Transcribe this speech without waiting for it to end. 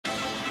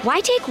Why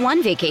take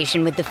one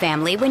vacation with the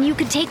family when you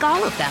could take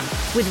all of them?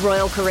 With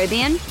Royal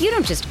Caribbean, you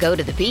don't just go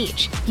to the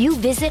beach. You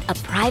visit a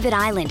private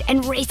island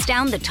and race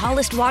down the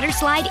tallest water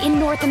slide in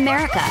North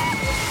America.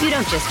 You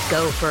don't just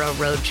go for a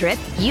road trip.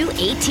 You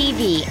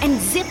ATV and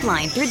zip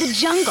line through the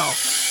jungle.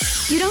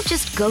 You don't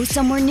just go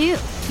somewhere new.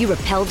 You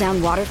rappel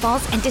down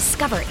waterfalls and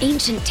discover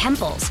ancient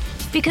temples.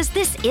 Because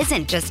this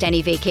isn't just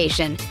any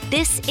vacation.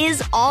 This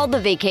is all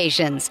the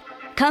vacations.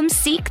 Come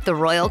seek the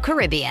Royal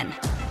Caribbean.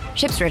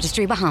 Ships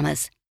Registry,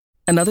 Bahamas.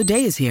 Another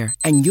day is here,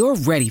 and you're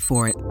ready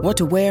for it. What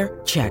to wear?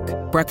 Check.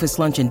 Breakfast,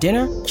 lunch, and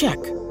dinner?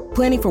 Check.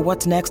 Planning for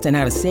what's next and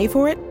how to save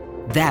for it?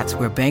 That's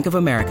where Bank of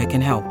America can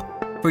help.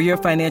 For your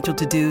financial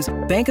to-dos,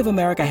 Bank of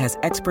America has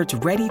experts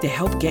ready to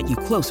help get you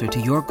closer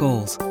to your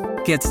goals.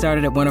 Get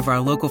started at one of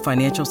our local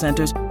financial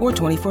centers or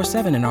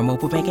 24/7 in our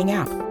mobile banking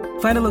app.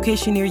 Find a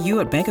location near you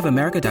at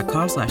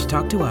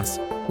bankofamerica.com/talktous.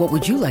 What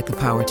would you like the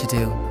power to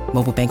do?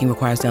 Mobile banking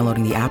requires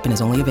downloading the app and is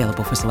only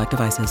available for select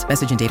devices.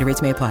 Message and data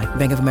rates may apply.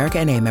 Bank of America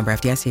N.A., member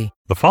FDIC.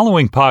 The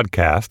following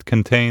podcast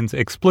contains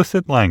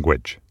explicit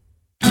language.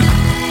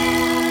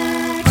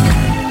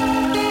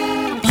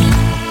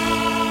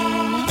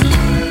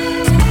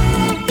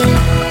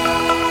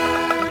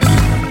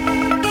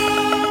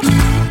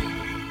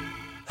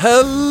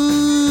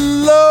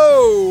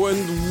 Hello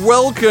and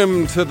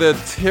welcome to the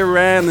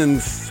Tiran and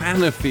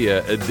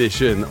Sanafia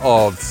edition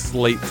of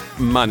Slate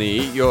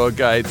Money, your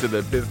guide to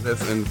the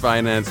business and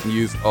finance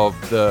news of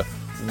the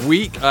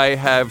week. I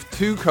have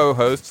two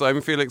co-hosts.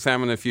 I'm Felix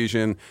Salmon of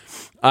Fusion.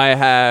 I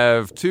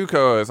have two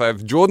co-hosts. I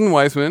have Jordan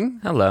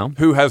Weissman. Hello.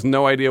 Who has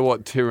no idea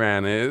what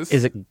Tiran is.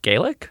 Is it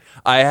Gaelic?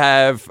 I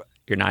have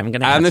You're not even going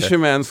to Anna answer.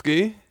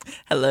 Szymanski.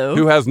 Hello.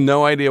 Who has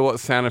no idea what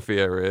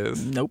Sanafia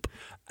is. Nope.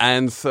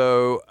 And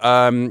so,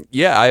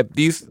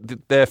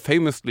 they're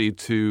famously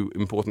two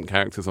important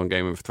characters on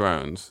Game of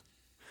Thrones.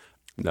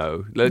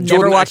 No. Never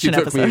Jordan watched actually an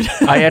took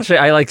episode.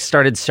 I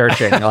started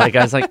searching. I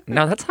was like,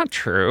 no, that's not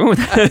true.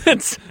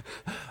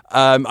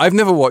 I've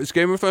never watched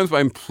Game of Thrones, but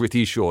I'm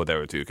pretty sure there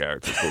are two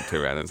characters called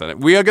Tiran and Sanafia.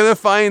 We are going to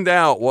find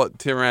out what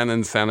Tiran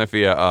and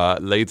Sanafia are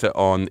later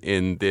on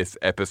in this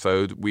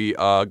episode. We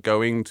are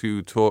going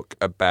to talk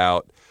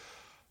about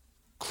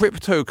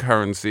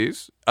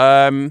cryptocurrencies.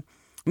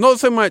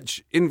 Not so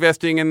much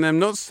investing in them,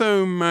 not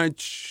so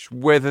much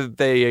whether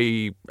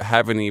they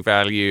have any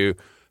value,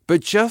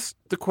 but just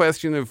the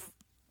question of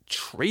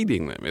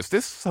trading them. Is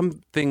this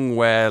something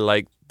where,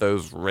 like,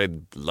 those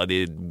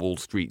red-blooded Wall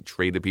Street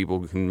trader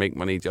people can make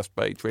money just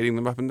by trading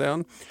them up and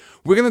down?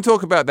 We're going to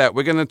talk about that.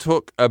 We're going to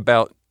talk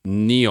about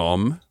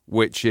Neom,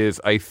 which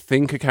is, I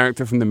think, a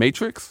character from The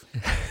Matrix.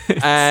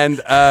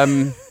 And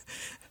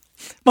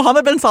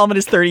Mohammed bin Salman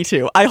is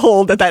 32. I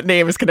hold that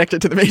name is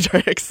connected to The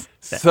Matrix.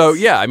 So,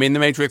 yeah, I mean, The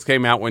Matrix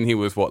came out when he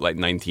was,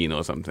 19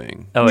 or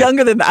something? Oh,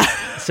 Younger than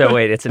that. So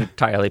wait, it's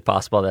entirely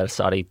possible that a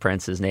Saudi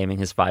prince is naming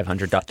his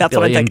 $500 That's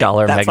billion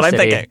dollar That's what I'm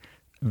megacity thinking.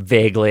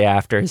 vaguely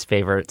after his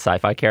favorite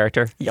sci-fi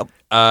character. Yep.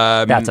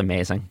 That's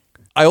amazing.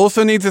 I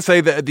also need to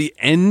say that at the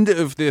end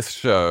of this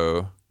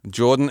show,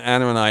 Jordan,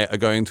 Anna, and I are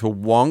going to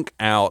wonk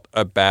out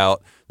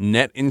about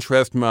net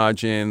interest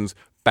margins,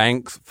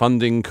 banks,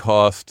 funding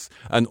costs,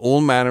 and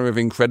all manner of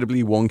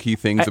incredibly wonky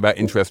things about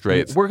interest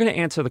rates. We're going to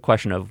answer the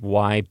question of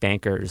why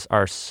bankers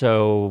are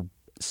so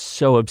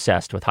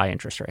obsessed with high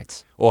interest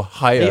rates. Or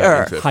higher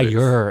interest rates.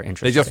 Higher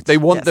interest rates. They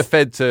want the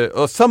Fed to,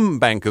 or some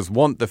bankers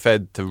want the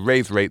Fed to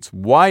raise rates.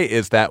 Why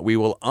is that? We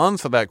will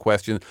answer that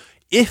question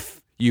if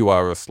you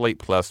are a Slate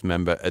Plus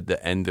member at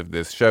the end of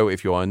this show.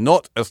 If you are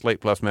not a Slate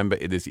Plus member,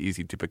 it is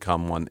easy to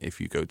become one if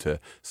you go to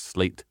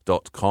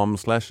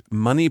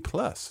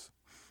slate.com/moneyplus.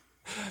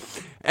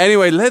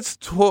 Anyway, let's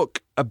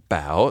talk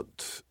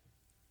about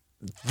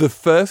the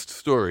first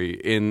story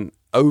in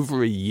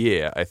over a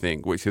year, I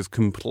think, which has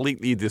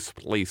completely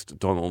displaced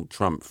Donald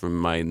Trump from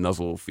my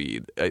Nuzzle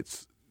feed.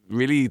 It's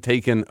really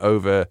taken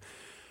over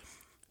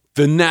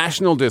the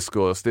national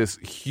discourse, this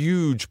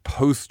huge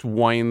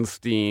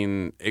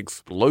post-Weinstein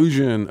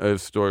explosion of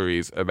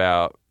stories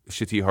about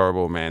shitty,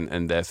 horrible men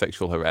and their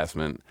sexual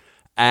harassment.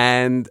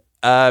 And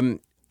I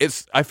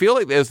feel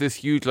like there's this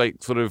huge,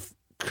 sort of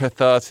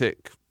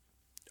cathartic,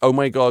 oh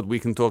my God, we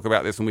can talk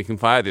about this and we can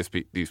fire these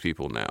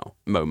people now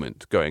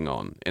moment going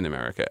on in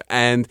America.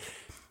 And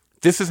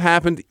this has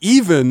happened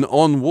even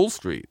on Wall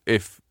Street,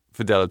 if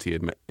Fidelity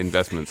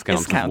Investments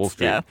counts on Wall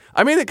Street. Yeah.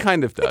 I mean, it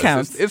kind of does. It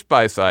counts. It's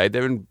buy side.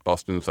 They're in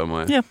Boston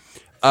somewhere. Yeah.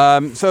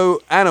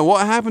 So, Anna,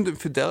 what happened at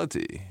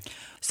Fidelity?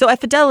 So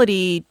at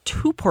Fidelity,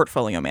 2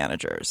 portfolio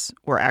managers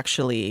were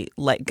actually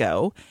let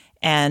go.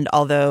 And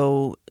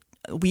although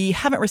we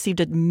haven't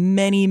received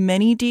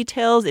many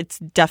details, it's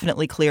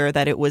definitely clear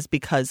that it was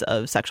because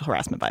of sexual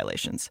harassment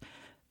violations.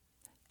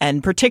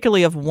 And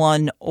particularly of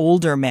one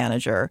older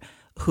manager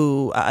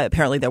who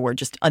apparently there were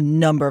just a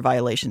number of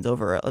violations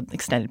over an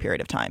extended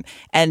period of time.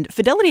 And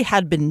Fidelity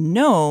had been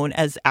known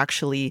as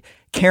actually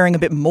caring a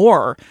bit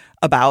more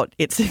about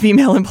its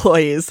female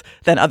employees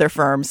than other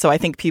firms. So I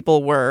think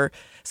people were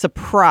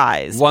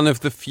surprised. One of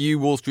the few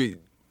Wall Street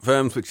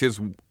firms which is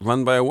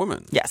run by a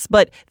woman. Yes,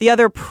 but the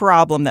other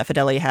problem that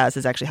Fidelity has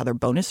is actually how their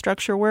bonus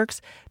structure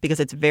works, because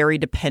it's very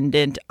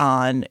dependent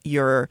on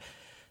your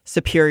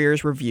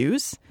superior's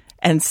reviews.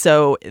 And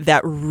so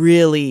that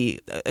really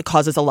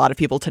causes a lot of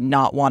people to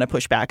not want to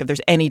push back if there's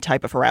any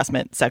type of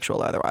harassment,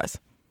 sexual or otherwise.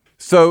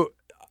 So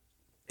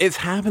it's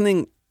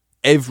happening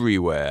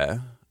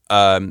everywhere.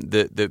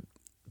 The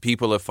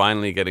people are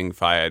finally getting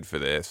fired for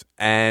this.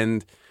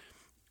 And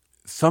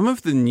some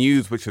of the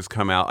news which has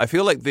come out, I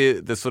feel like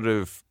the sort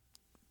of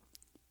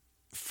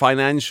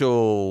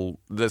financial,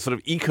 the sort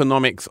of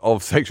economics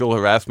of sexual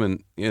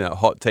harassment,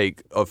 hot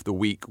take of the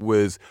week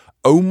was,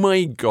 oh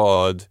my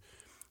God,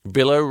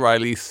 Bill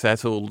O'Reilly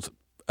settled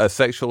a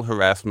sexual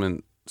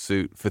harassment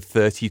suit for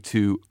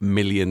 $32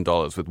 million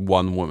with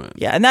one woman.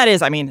 Yeah, and that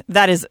is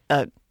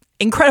an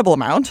incredible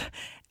amount.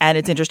 And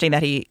it's interesting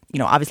that he,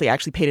 obviously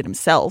actually paid it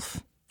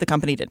himself. The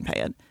company didn't pay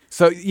it.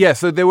 So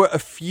there were a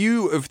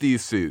few of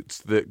these suits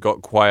that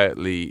got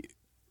quietly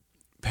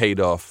paid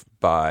off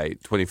by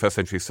 21st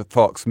Century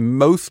Fox,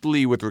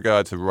 mostly with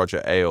regard to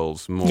Roger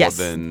Ailes more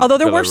than although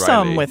there Bill were O'Reilly.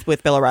 some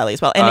with Bill O'Reilly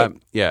as well.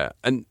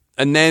 And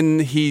And then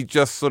he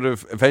just sort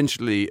of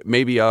eventually,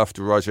 maybe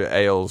after Roger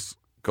Ailes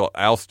got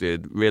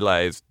ousted,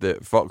 realized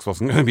that Fox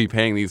wasn't going to be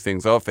paying these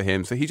things off for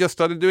him. So he just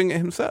started doing it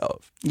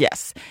himself.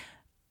 Yes.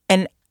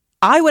 And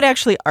I would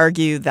actually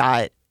argue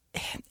that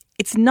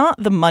it's not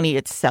the money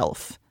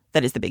itself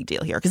that is the big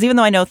deal here. Because even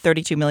though I know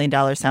 $32 million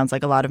sounds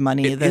like a lot of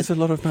money. It is a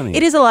lot of money.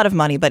 It is a lot of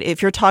money. But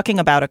if you're talking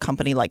about a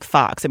company like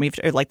Fox, I mean,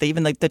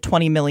 even the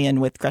 $20 million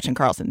with Gretchen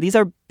Carlson, these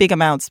are big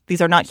amounts. These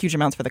are not huge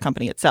amounts for the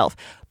company itself.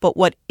 But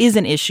what is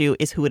an issue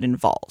is who it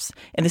involves.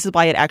 And this is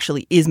why it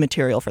actually is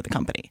material for the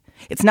company.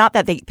 It's not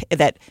that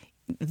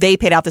they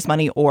paid out this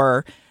money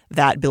or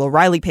that Bill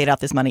O'Reilly paid out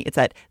this money. It's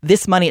that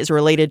this money is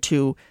related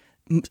to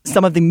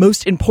some of the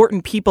most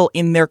important people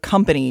in their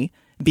company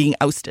being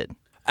ousted.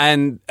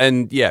 And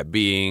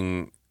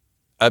being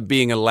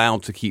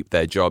allowed to keep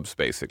their jobs,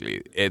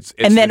 basically.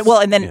 Then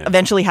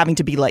eventually having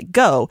to be let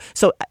go.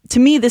 So to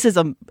me, this is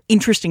an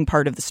interesting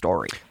part of the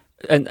story.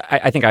 And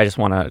I think I just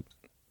want to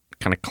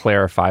kind of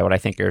clarify what I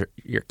think you're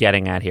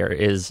getting at here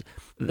is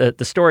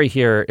the story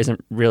here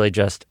isn't really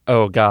just,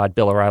 oh God,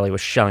 Bill O'Reilly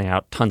was shelling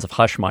out tons of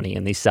hush money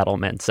in these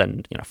settlements,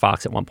 and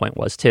Fox at one point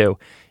was too.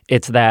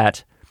 It's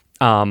that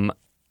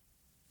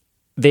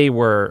they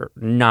were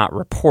not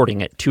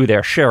reporting it to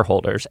their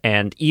shareholders.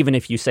 And even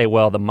if you say,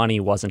 well, the money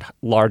wasn't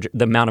large,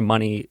 the amount of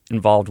money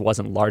involved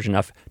wasn't large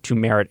enough to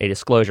merit a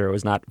disclosure, it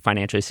was not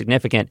financially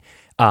significant,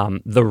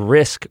 the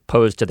risk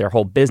posed to their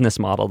whole business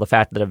model, the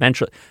fact that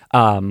eventually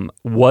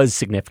was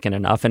significant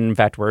enough. And in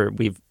fact,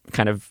 we've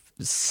kind of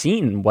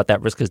seen what that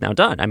risk has now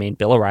done. I mean,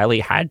 Bill O'Reilly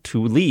had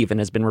to leave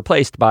and has been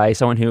replaced by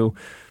someone who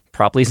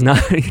probably is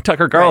not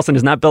Tucker Carlson,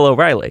 is not Bill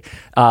O'Reilly.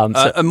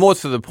 And more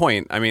to the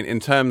point, I mean, in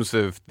terms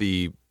of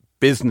the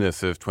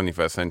business of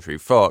 21st Century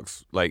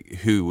Fox, like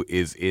who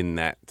is in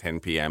that 10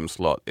 p.m.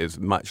 slot is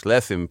much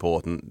less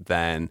important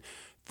than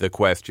the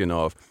question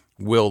of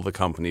will the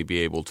company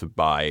be able to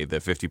buy the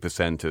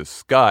 50% of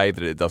Sky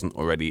that it doesn't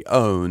already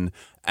own?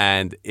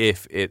 And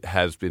if it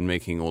has been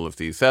making all of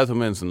these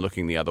settlements and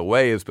looking the other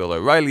way as Bill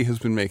O'Reilly has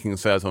been making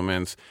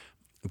settlements,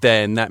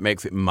 then that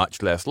makes it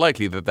much less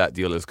likely that that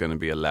deal is going to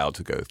be allowed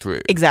to go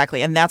through.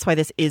 Exactly. And that's why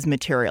this is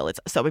material.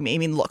 So, I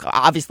mean, look,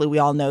 obviously we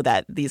all know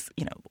that these,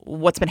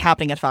 what's been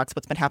happening at Fox,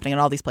 what's been happening in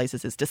all these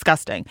places is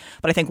disgusting.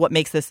 But I think what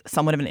makes this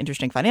somewhat of an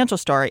interesting financial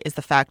story is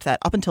the fact that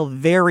up until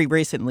very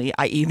recently,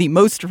 i.e. the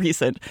most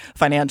recent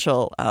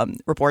financial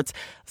reports,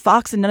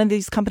 Fox and none of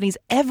these companies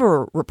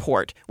ever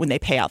report when they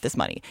pay out this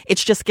money. It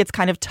just gets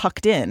kind of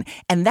tucked in.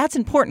 And that's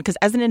important because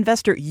as an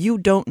investor, you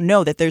don't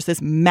know that there's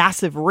this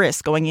massive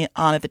risk going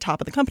on at the top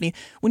of the company.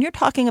 When you're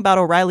talking about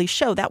O'Reilly's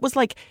show, that was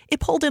like, it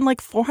pulled in like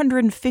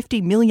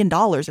 $450 million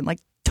in like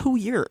 2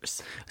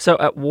 years. So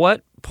at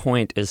what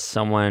point is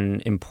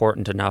someone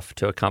important enough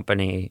to a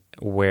company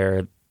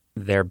where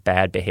their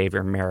bad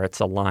behavior merits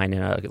a line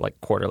in a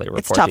quarterly report?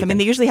 It's tough. I mean,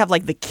 they usually have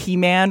like the key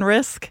man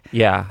risk.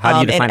 Yeah.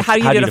 How do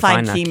you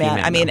define key man?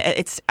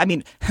 I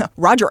mean,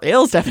 Roger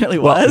Ailes definitely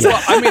was.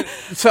 Well,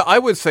 so I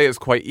would say it's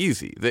quite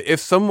easy that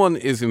if someone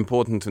is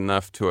important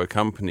enough to a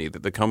company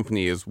that the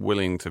company is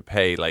willing to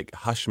pay like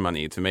hush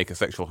money to make a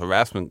sexual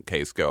harassment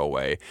case go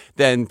away,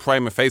 then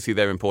prima facie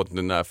they're important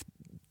enough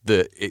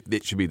that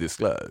it should be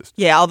disclosed.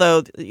 Yeah,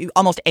 although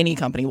almost any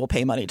company will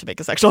pay money to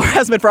make a sexual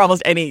harassment for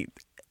almost any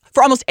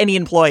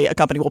employee, a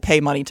company will pay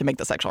money to make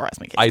the sexual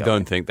harassment case. I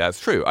don't think that's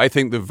true. I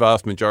think the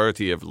vast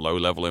majority of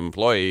low-level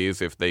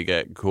employees, if they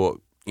get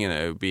caught,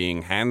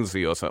 being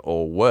handsy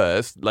or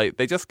worse, like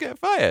they just get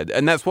fired,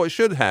 and that's what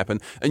should happen.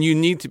 And you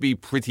need to be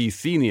pretty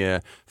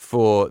senior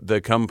for the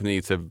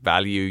company to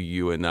value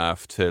you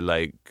enough to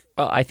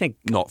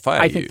not fire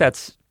you. I think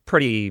that's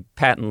pretty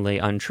patently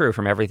untrue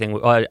from everything.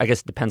 Well, I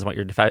guess it depends on what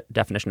your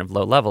definition of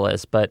low level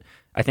is, but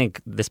I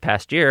think this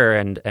past year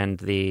and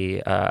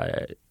the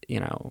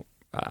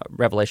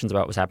revelations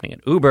about what's happening at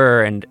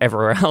Uber and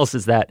everywhere else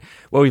is that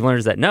what we've learned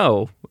is that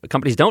no,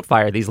 companies don't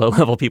fire these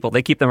low-level people.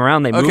 They keep them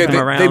around. They move them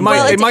around.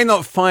 They might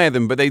not fire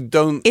them, but they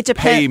don't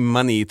pay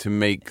money to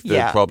make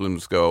the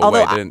problems go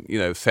away. They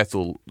don't,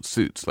 settle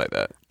suits like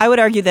that. I would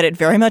argue that it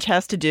very much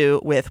has to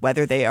do with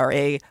whether they are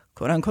a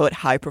quote-unquote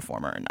high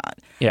performer or not.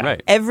 Yeah.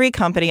 Right. Every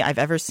company I've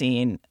ever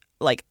seen,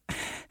 like,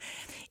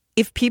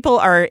 if people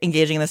are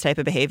engaging in this type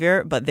of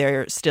behavior, but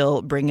they're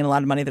still bringing a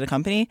lot of money to the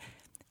company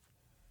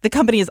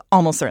is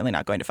almost certainly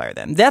not going to fire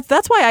them.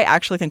 That's why I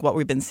actually think what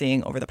we've been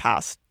seeing over the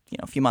past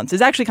few months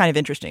is actually kind of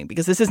interesting,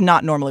 because this is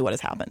not normally what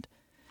has happened.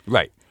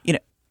 Right.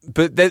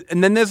 But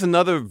then there's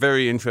another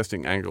very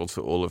interesting angle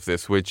to all of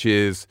this, which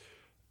is,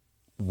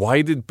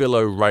 why did Bill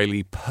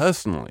O'Reilly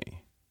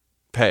personally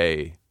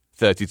pay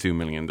 $32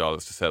 million to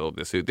settle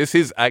this suit? This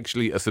is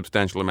actually a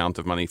substantial amount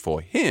of money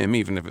for him,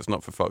 even if it's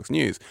not for Fox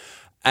News.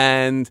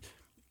 And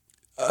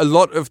a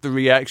lot of the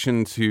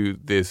reaction to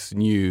this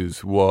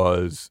news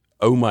was,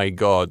 oh my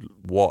God,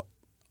 what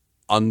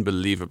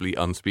unbelievably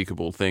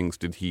unspeakable things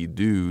did he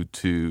do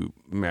to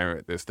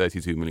merit this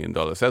 $32 million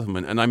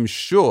settlement? And I'm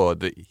sure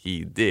that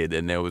he did.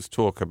 And there was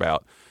talk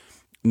about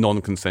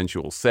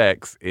non-consensual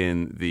sex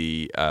in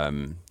the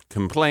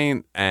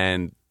complaint,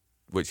 and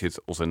which is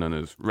also known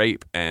as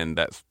rape. And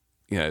that's,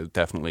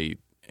 definitely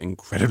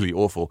incredibly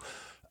awful.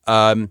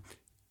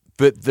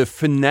 But the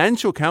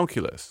financial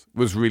calculus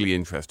was really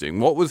interesting.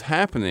 What was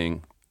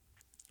happening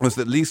was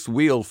that Lise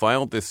Wheel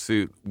filed this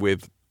suit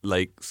with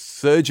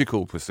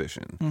surgical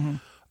precision.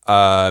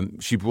 Mm-hmm.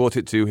 She brought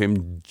it to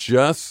him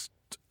just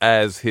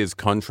as his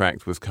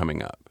contract was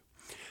coming up.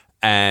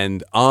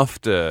 And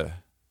after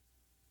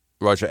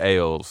Roger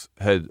Ailes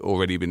had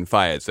already been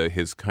fired, so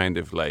his kind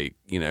of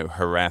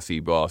harassy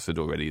boss had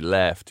already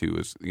left, who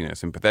was,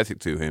 sympathetic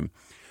to him.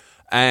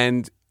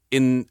 And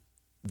in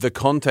the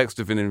context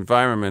of an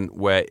environment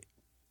where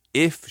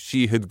if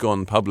she had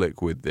gone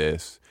public with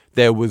this,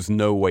 there was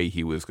no way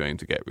he was going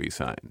to get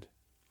re-signed.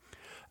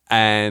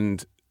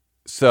 And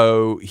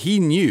so he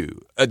knew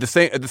at the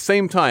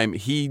same time,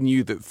 he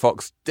knew that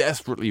Fox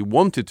desperately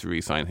wanted to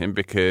re-sign him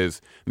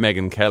because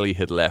Megyn Kelly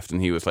had left and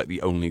he was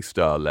the only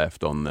star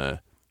left on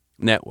the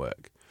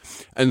network.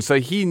 And so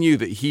he knew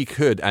that he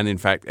could, and in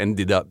fact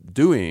ended up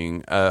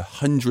doing a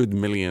 $100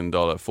 million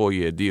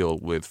 4-year deal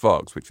with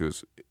Fox, which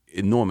was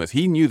enormous.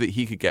 He knew that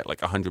he could get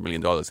 $100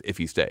 million if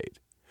he stayed.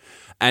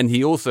 And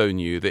he also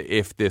knew that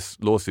if this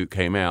lawsuit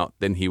came out,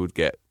 then he would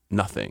get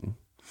nothing.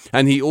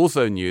 And he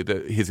also knew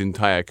that his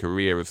entire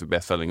career as a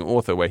best-selling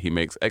author, where he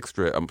makes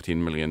extra $umpteen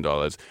million,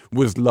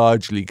 was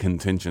largely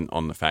contingent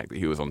on the fact that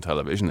he was on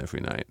television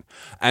every night.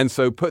 And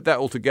so put that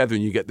all together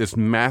and you get this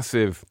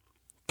massive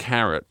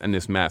carrot and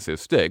this massive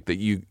stick that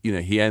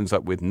he ends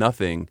up with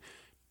nothing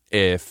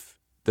if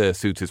the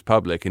suit is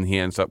public, and he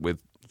ends up with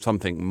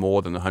something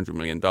more than $100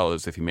 million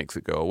if he makes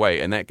it go away.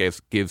 And that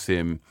gives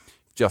him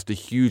just a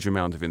huge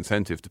amount of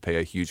incentive to pay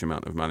a huge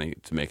amount of money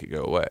to make it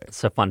go away.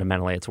 So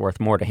fundamentally, it's worth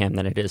more to him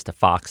than it is to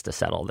Fox to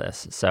settle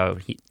this. So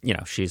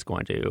she's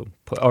going to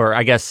put, or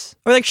I guess,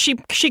 or she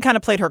kind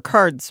of played her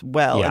cards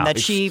well, and that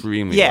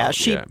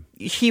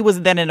he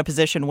was then in a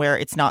position where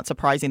it's not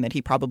surprising that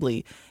he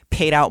probably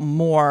paid out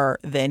more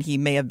than he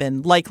may have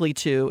been likely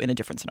to in a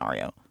different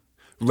scenario.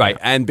 Right,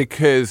 and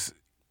because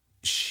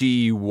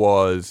she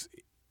was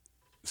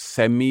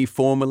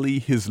semi-formally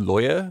his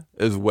lawyer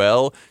as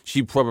well,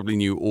 she probably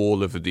knew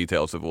all of the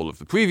details of all of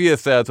the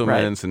previous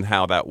settlements and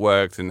how that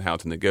worked and how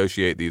to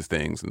negotiate these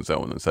things and so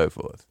on and so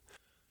forth.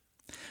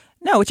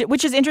 No,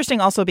 which is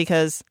interesting also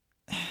because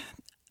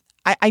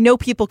I know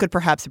people could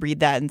perhaps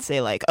read that and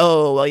say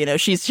oh, well,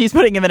 she's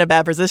putting him in a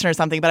bad position or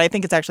something, but I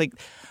think it's actually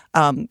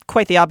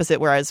quite the opposite.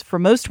 Whereas for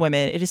most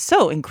women, it is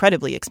so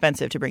incredibly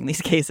expensive to bring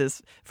these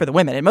cases for the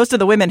women. And most of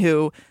the women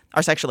who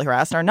are sexually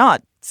harassed are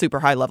not super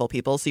high level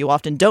people, so you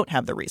often don't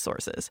have the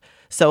resources.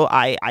 So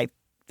I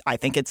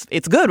think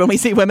it's good when we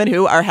see women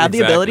who have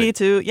the ability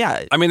to,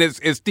 I mean,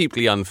 it's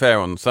deeply unfair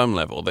on some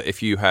level that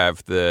if you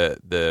have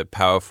the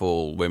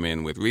powerful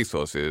women with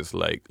resources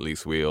like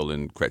Lise Wheel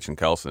and Gretchen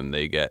Carlson,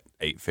 they get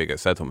 8-figure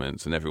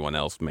settlements and everyone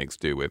else makes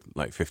do with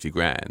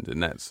 $50,000.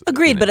 And that's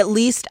agreed. But at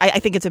least I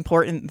think it's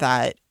important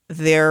that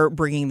they're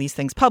bringing these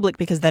things public,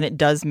 because then it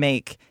does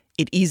make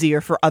it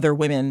easier for other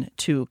women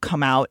to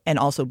come out and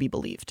also be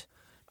believed.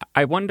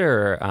 I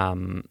wonder,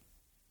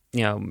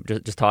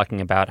 just talking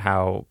about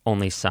how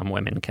only some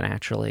women can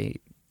actually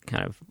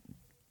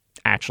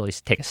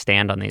take a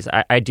stand on these.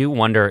 I do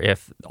wonder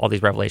if all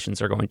these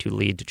revelations are going to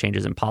lead to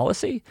changes in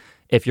policy.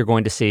 If you're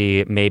going to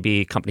see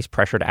maybe companies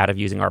pressured out of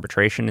using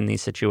arbitration in these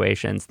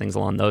situations, things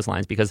along those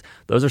lines, because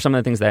those are some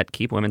of the things that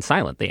keep women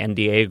silent. The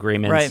NDA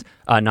agreements,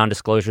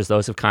 non-disclosures,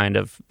 those have kind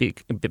of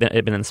been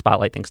in the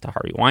spotlight thanks to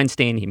Harvey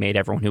Weinstein. He made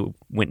everyone who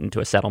went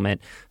into a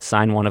settlement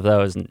sign one of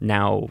those.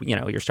 Now,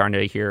 you're starting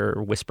to hear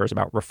whispers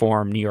about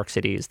reform. New York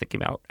City is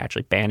thinking about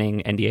actually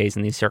banning NDAs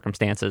in these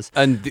circumstances.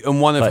 And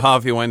one of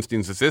Harvey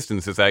Weinstein's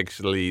assistants has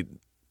actually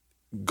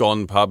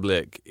gone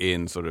public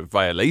in sort of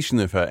violation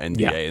of her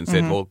NDA and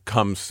said, well,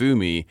 come sue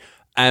me.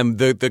 And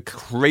the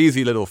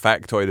crazy little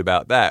factoid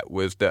about that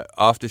was that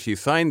after she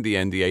signed the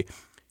NDA,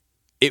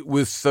 it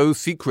was so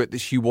secret that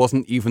she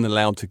wasn't even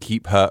allowed to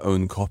keep her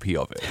own copy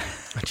of it.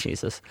 Oh,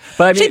 Jesus.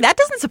 But I mean, Actually, that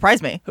doesn't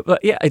surprise me.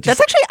 but yeah,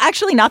 That's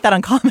actually not that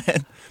uncommon.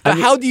 But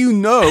how do you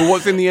know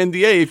what's in the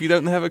NDA if you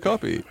don't have a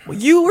copy?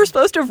 You were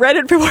supposed to have read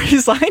it before you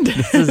signed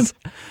it. That's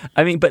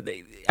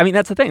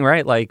the thing,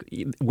 right? Like,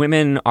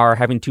 women are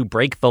having to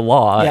break the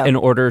law Yeah. in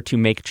order to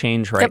make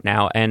change right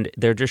now, and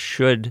there just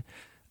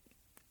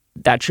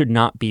that should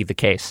not be the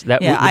case.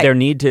 There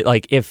need to,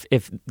 like, if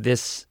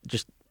this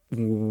just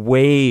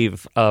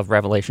wave of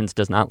revelations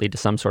does not lead to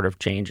some sort of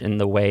change in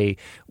the way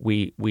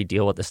we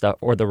deal with this stuff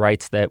or the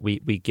rights that we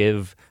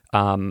give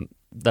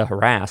the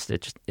harassed,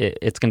 it's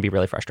going to be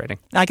really frustrating.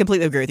 I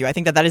completely agree with you. I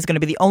think that is going to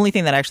be the only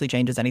thing that actually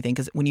changes anything,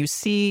 because when you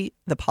see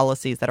the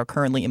policies that are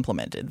currently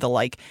implemented, the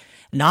like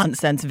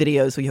nonsense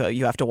videos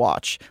you have to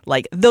watch,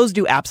 like those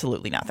do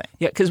absolutely nothing.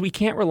 Yeah, because we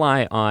can't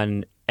rely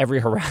on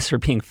every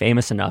harasser being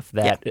famous enough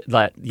that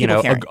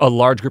caring. a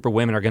large group of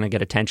women are going to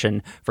get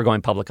attention for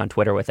going public on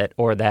Twitter with it,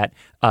 or that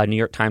a New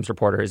York Times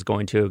reporter is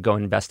going to go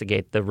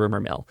investigate the rumor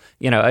mill.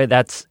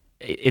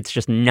 It's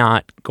just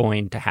not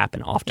going to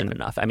happen often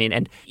enough. I mean,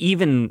 and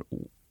even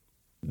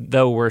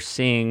though we're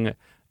seeing,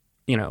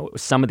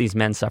 some of these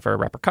men suffer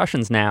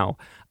repercussions now,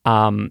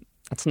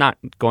 that's not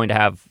going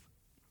to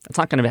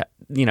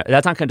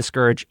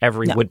discourage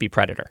every would-be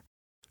predator.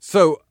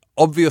 So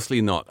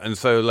obviously not. And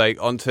so, like,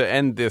 to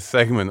end this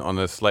segment on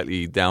a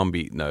slightly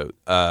downbeat note,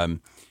 a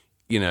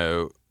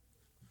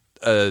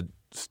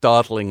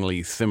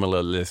startlingly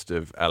similar list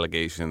of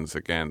allegations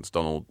against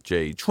Donald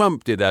J.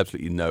 Trump did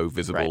absolutely no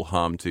visible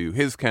harm to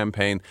his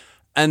campaign.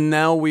 And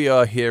now we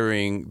are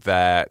hearing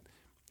that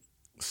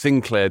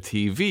Sinclair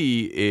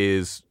TV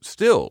is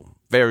still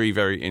very,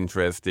 very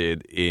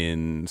interested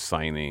in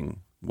signing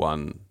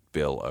one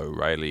Bill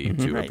O'Reilly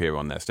to appear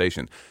on their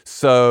station.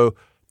 So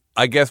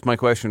I guess my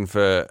question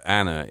for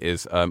Anna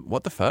is,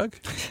 what the fuck?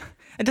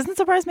 It doesn't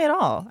surprise me at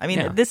all. I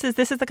mean, this is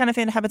the kind of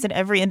thing that happens in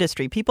every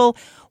industry. People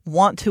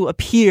want to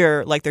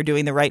appear like they're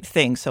doing the right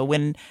thing. So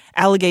when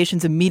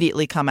allegations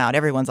immediately come out,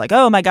 everyone's like,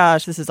 "Oh my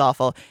gosh, this is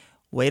awful."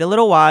 Wait a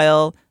little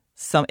while.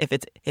 If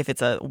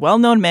it's a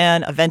well-known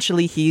man,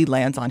 eventually he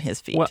lands on his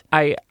feet. Well,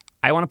 I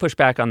want to push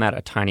back on that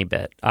a tiny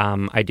bit.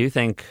 I do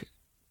think,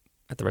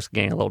 at the risk of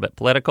getting a little bit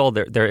political,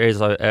 there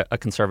is a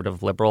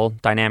conservative liberal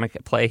dynamic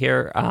at play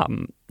here.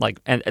 And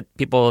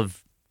people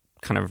have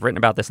kind of written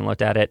about this and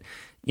looked at it.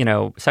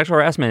 Sexual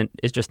harassment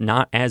is just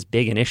not as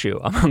big an issue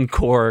among the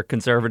core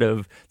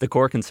conservative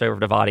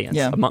audience.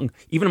 Yeah.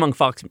 Even among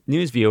Fox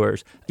News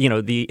viewers,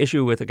 the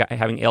issue with a guy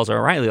having Ailsa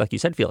O'Reilly, like you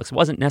said, Felix,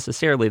 wasn't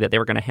necessarily that they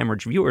were going to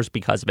hemorrhage viewers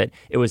because of it.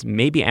 It was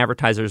maybe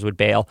advertisers would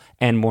bail,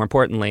 and more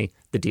importantly,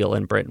 the deal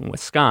in Britain with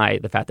Sky,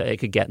 the fact that it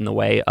could get in the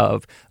way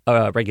of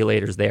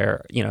regulators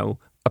there,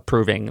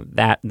 approving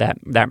that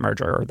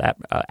merger or that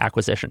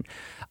acquisition.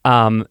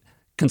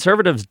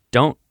 Conservatives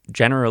don't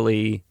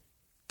generally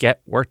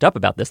get worked up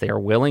about this. They are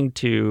willing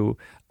to,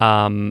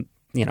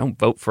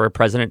 vote for a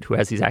president who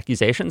has these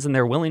accusations, and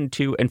they're willing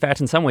to, in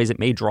fact, in some ways, it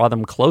may draw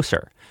them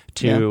closer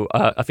to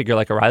a figure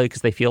like O'Reilly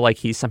because they feel like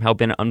he's somehow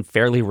been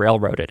unfairly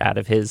railroaded out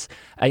of his,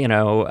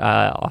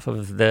 off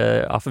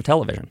of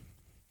television.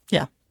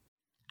 Yeah.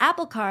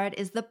 Apple Card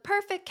is the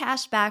perfect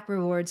cashback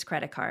rewards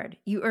credit card.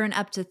 You earn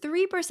up to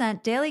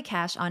 3% daily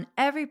cash on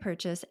every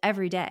purchase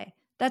every day.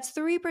 That's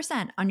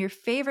 3% on your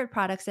favorite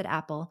products at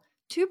Apple,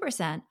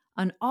 2%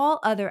 on all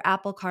other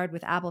Apple Card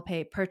with Apple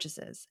Pay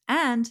purchases,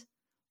 and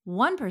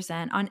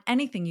 1% on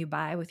anything you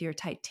buy with your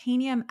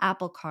titanium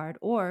Apple Card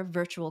or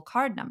virtual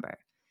card number.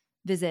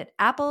 Visit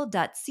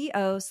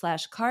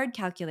apple.co/card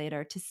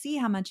calculator to see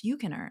how much you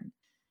can earn.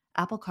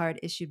 Apple Card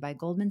issued by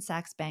Goldman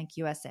Sachs Bank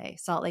USA,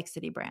 Salt Lake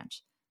City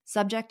branch.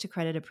 Subject to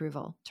credit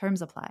approval.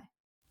 Terms apply.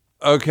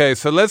 Okay,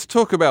 so let's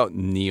talk about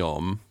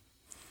NEOM.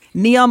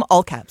 NEOM,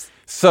 all caps.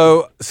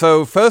 So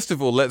first of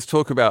all, let's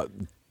talk about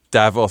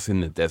Davos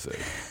in the desert.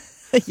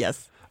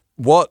 Yes.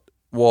 What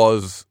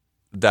was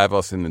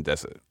Davos in the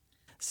desert?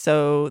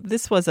 So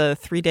this was a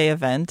 3-day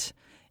event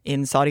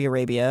in Saudi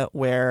Arabia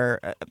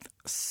where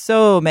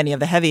so many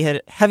of the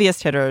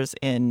heaviest hitters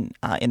in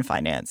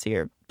finance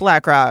here,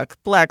 BlackRock,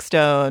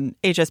 Blackstone,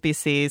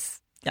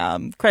 HSBC,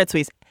 Credit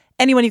Suisse,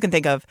 anyone you can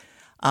think of,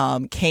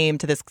 came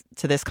to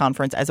this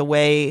conference as a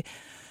way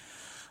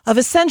of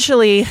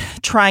essentially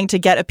trying to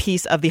get a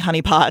piece of the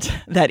honeypot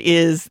that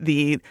is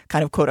the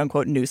kind of quote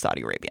unquote new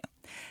Saudi Arabia.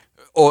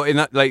 Or in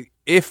that, like,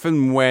 if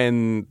and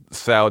when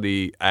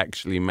Saudi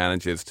actually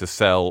manages to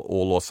sell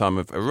all or some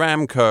of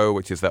Aramco,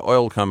 which is their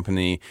oil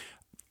company,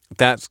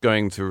 that's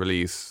going to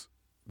release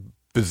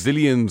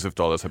bazillions of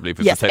dollars, I believe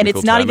is the technical and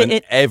it's not term, even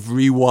and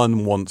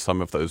everyone wants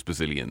some of those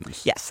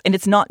bazillions. Yes, and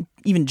it's not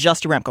even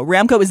just Aramco.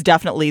 Aramco is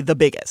definitely the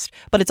biggest,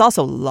 but it's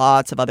also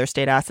lots of other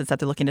state assets that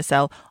they're looking to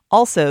sell.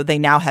 Also, they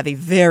now have a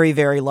very,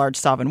 very large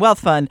sovereign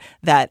wealth fund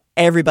that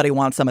everybody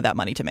wants some of that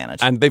money to manage.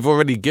 And they've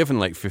already given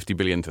like $50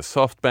 billion to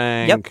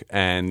SoftBank,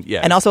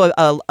 and also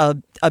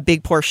a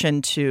big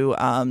portion to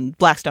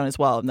Blackstone as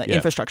well, the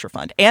infrastructure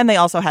fund. And they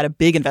also had a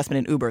big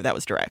investment in Uber that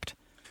was direct.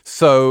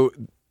 So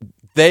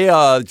they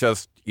are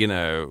just,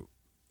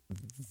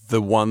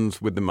 the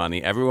ones with the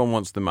money. Everyone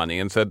wants the money.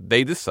 And so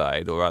they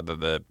decide, or rather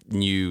the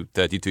new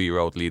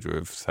 32-year-old leader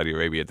of Saudi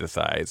Arabia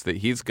decides that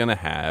he's going to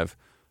have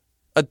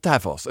a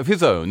Davos of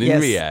his own in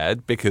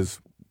Riyadh,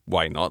 because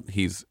why not?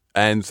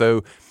 And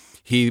so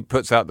he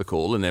puts out the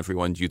call and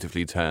everyone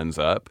dutifully turns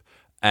up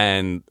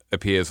and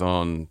appears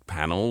on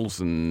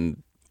panels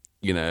and,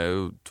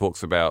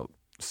 talks about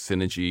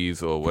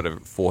synergies or whatever,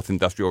 fourth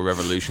industrial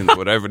revolution,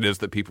 whatever it is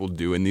that people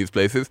do in these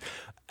places.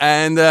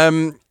 And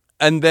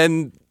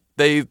then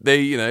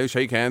they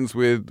shake hands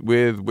with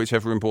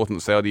whichever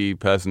important Saudi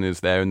person is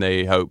there, and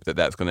they hope that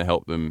that's going to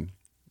help them,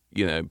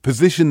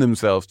 position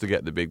themselves to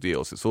get the big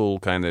deals. It's all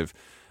kind of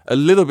a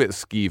little bit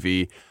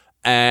skeevy,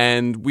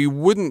 and we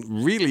wouldn't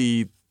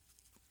really.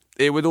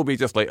 It would all be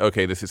just like,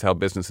 okay, this is how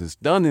business is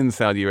done in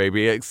Saudi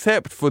Arabia,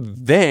 except for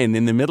then,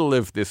 in the middle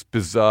of this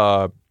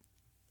bizarre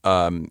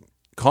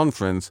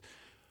conference,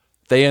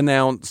 they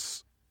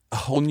announce a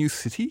whole new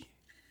city.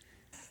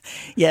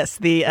 Yes,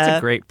 it's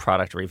a great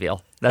product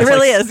reveal. It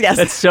really is. Yes,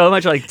 it's so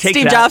much like take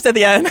Steve Jobs at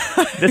the end.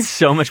 That's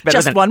so much better.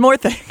 Just than one more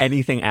thing.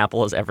 Anything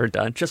Apple has ever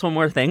done. Just one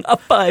more thing. A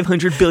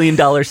 $500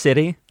 billion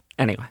city.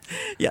 Anyway.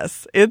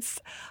 Yes,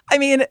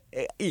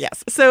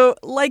 yes. So,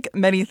 like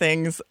many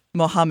things,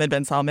 Mohammed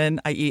bin Salman,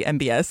 i.e.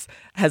 MBS,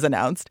 has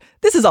announced,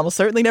 this is almost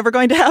certainly never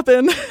going to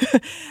happen.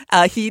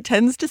 He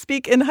tends to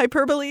speak in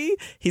hyperbole.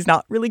 He's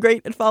not really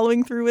great at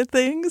following through with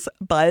things,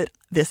 but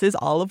this is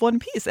all of one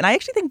piece. And I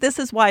actually think this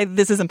is why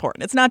this is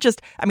important. It's not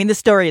just, this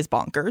story is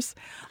bonkers.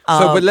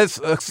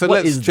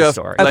 Let's just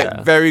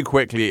very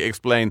quickly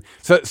explain.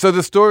 So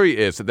the story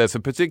is that there's a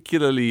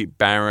particularly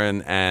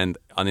barren and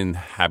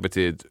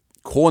uninhabited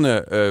corner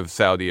of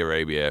Saudi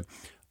Arabia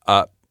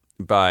up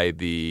by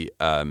the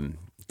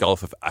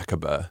Gulf of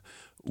Aqaba,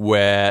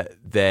 where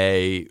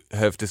they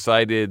have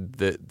decided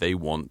that they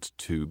want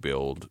to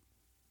build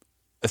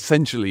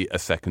essentially a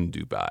second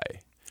Dubai.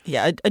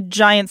 Yeah, a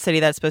giant city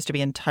that's supposed to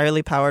be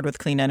entirely powered with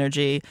clean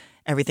energy.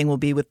 Everything will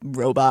be with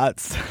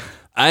robots.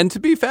 And to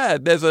be fair,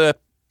 there's a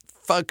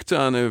fuck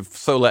ton of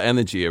solar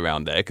energy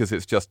around there because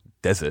it's just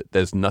desert.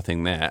 There's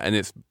nothing there. And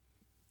it's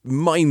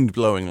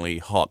mind-blowingly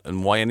hot,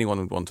 and why anyone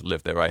would want to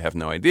live there, I have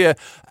no idea.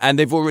 And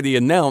they've already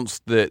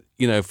announced that,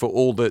 for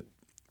all that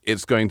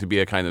it's going to be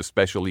a kind of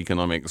special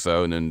economic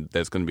zone and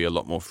there's going to be a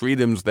lot more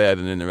freedoms there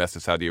than in the rest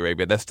of Saudi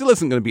Arabia, there still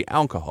isn't going to be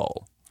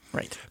alcohol.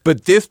 Right.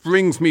 But this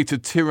brings me to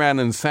Tiran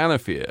and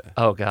Sanafir.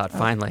 Oh, God,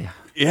 finally.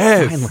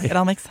 Yes. Finally. It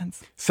all makes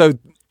sense. So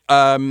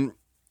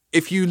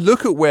if you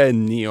look at where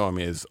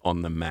Neom is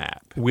on the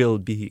map. Will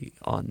be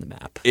on the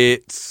map.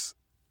 It's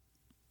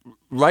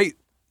right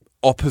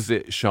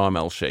opposite Sharm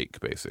el-Sheikh,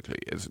 basically.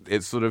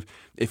 It's sort of,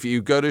 if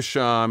you go to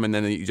Sharm and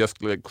then you just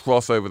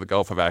cross over the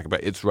Gulf of Aqaba,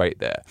 it's right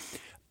there.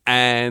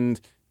 And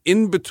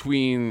in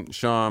between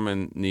Sharm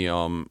and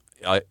Neom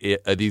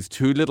are these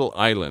two little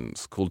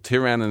islands called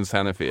Tiran and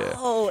Sanafir,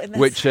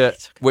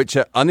 which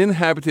are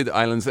uninhabited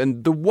islands.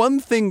 And the one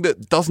thing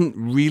that doesn't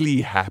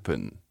really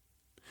happen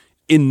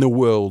in the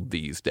world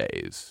these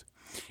days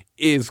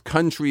is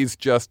countries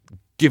just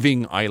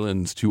giving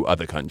islands to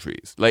other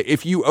countries. Like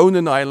if you own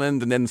an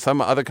island and then some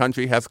other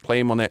country has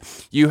claim on it,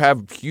 you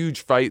have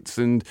huge fights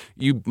and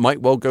you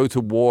might well go to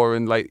war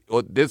and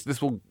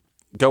this will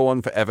go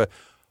on forever.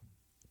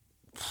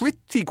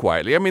 Pretty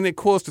quietly. It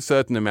caused a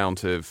certain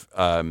amount of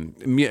a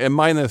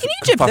minor in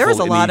Egypt. There was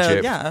a lot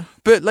Egypt.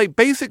 But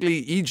basically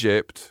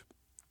Egypt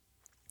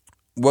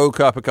woke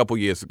up a couple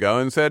years ago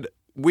and said,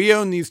 we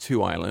own these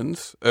two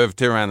islands of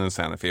Tiran and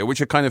Sanafir,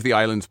 which are kind of the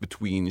islands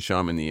between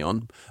Sharm and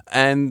Neom.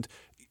 And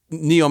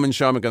Neom and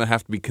Sharm are going to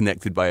have to be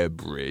connected by a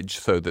bridge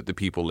so that the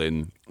people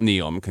in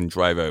Neom can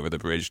drive over the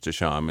bridge to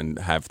Sharm and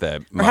have their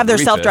margarita. Or have their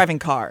self-driving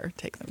car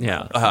take them.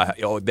 Yeah.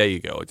 There you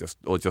go.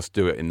 Or just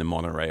do it in the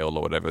monorail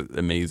or whatever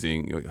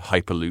amazing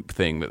hyperloop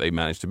thing that they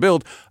managed to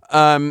build.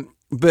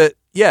 But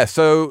yeah,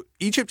 so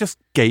Egypt just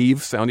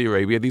gave Saudi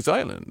Arabia these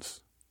islands.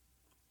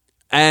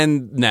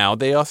 And now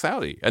they are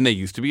Saudi, and they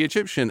used to be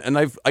Egyptian. And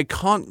I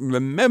can't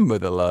remember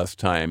the last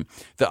time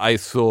that I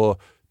saw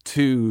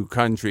two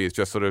countries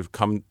just sort of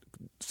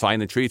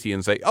sign a treaty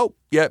and say, oh,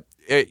 yeah,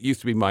 it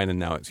used to be mine and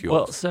now it's yours.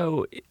 Well,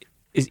 so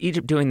is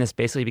Egypt doing this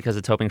basically because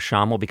it's hoping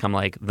Sharm will become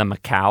like the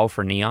Macau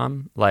for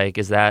Neom? Like,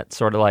 is that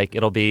sort of like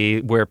it'll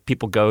be where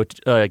people go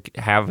to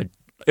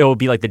it will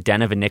be like the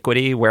den of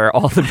iniquity where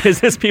all the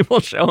business people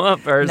show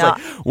up? Or is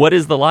what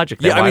is the logic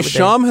there? Yeah,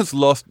 Sharm has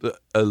lost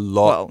a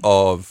lot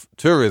of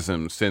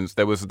tourism since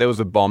there was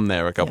a bomb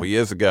there a couple of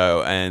years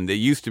ago, and it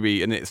used to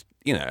be, and it's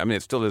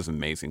it still is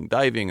amazing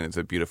diving and it's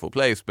a beautiful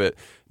place, but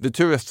the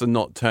tourists are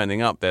not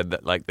turning up there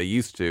like they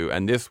used to,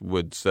 and this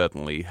would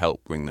certainly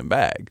help bring them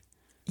back.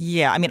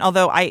 Yeah,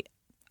 although I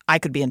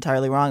could be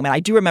entirely wrong. I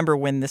do remember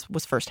when this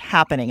was first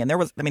happening, and there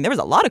was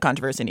a lot of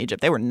controversy in Egypt.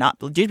 The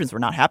Egyptians were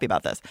not happy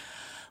about this.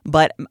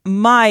 But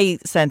my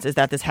sense is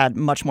that this had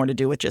much more to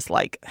do with just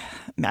like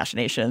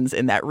machinations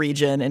in that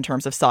region in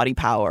terms of Saudi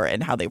power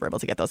and how they were able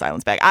to get those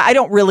islands back. I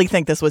don't really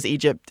think this was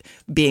Egypt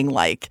being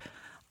like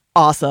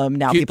awesome.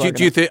 Now do you think?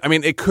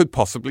 It could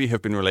possibly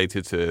have been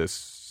related to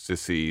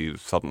Al-Sisi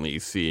suddenly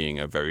seeing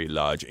a very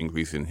large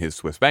increase in his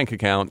Swiss bank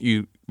account.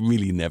 You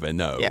really never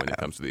know when it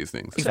comes to these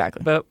things.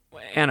 Exactly. But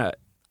Anna,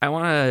 I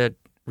want to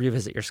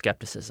revisit your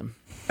skepticism.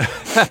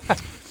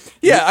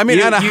 Yeah, I mean,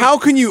 You- Anna, you- how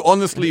can you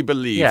honestly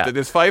believe Yeah. that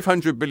this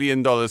 $500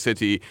 billion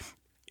city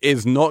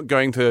is not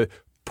going to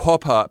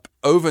pop up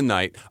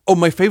overnight? Oh,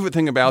 my favorite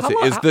thing about it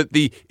is that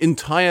the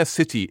entire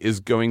city is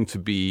going to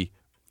be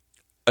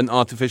an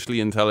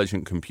artificially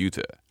intelligent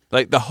computer.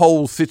 Like the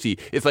whole city.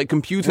 It's like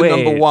computer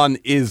number one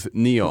is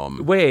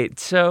Neom. Wait,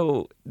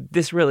 so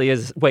this really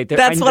is...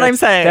 That's what I'm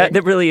saying.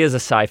 That really is a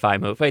sci-fi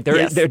move. Wait, there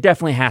Yes.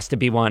 definitely has to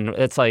be one.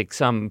 It's like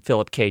some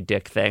Philip K.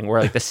 Dick thing where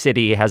like the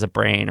city has a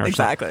brain or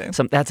Exactly.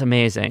 something. That's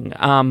amazing.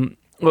 It's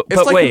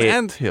But like wait, an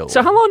anthill.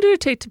 So how long did it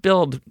take to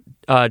build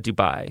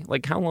Dubai?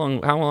 Like how long,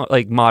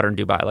 like modern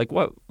Dubai? Like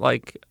what,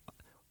 like...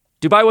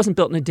 Dubai wasn't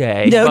built in a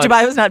day. No, but-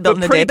 Dubai was not built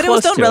in a pretty day, but it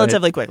was close done to it.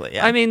 relatively quickly.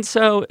 Yeah. I mean,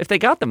 so if they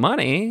got the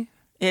money...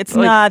 It's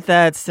Like- not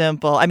that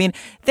simple. I mean,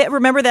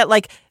 remember that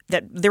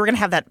that they were going to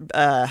have that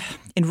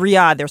in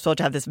Riyadh. They were supposed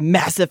to have this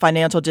massive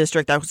financial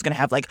district that was going to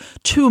have like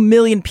 2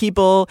 million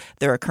people.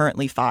 There are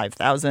currently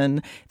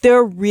 5,000.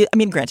 I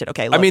mean, granted,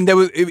 okay. Look, I mean, there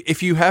was.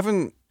 If you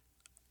haven't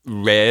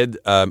read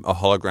A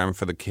Hologram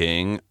for the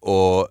King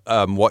or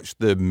watched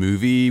the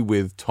movie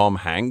with Tom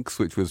Hanks,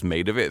 which was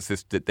made of it, it's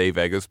this Dave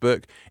Eggers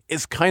book.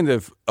 It's kind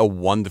of a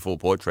wonderful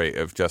portrait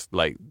of just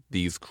like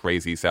these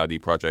crazy Saudi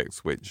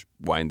projects which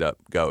wind up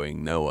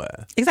going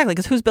nowhere. exactly,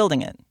 because who's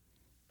building it?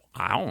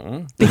 I don't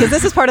know. Because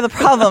this is part of the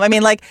problem. I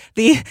mean, like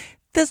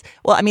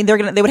I mean,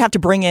 they would have to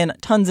bring in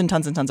tons and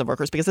tons and tons of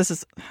workers because this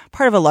is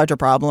part of a larger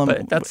problem.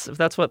 But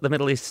that's what the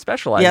Middle East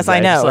specializes. Yes, I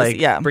in. know. It's like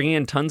Yeah. bringing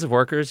in tons of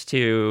workers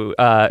to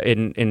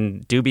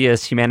in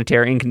dubious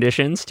humanitarian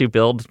conditions to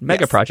build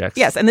mega projects.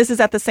 Yes, and this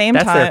is at the same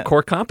That's time. their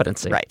core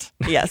competency. Right.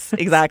 Yes,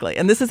 exactly.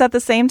 And this is at the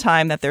same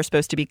time that they're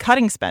supposed to be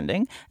cutting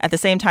spending, at the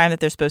same time that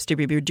they're supposed to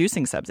be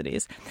reducing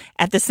subsidies.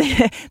 This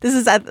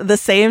is at the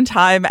same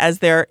time as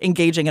they're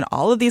engaging in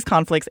all of these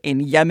conflicts in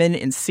Yemen,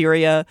 in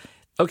Syria.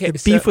 Okay.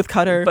 The beef with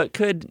Qatar. But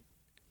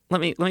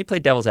let me play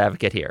devil's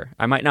advocate here.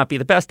 I might not be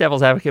the best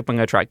devil's advocate, but I'm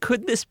going to try.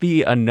 Could this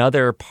be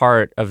another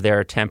part of their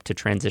attempt to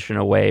transition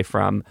away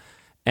from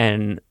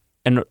and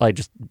like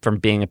just from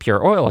being a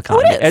pure oil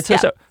economy? it is,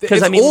 yeah.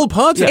 It's all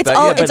part of It's that.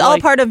 all- yeah. it's all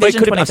part of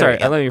Vision I'm 2030, sorry,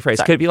 yeah. let me rephrase.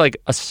 Sorry. Could it be like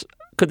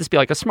could this be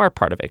like a smart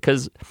part of it?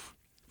 Because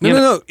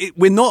No.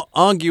 We're not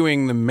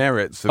arguing the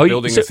merits of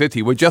building a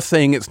city. We're just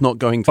saying it's not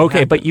going to Okay,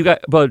 happen. but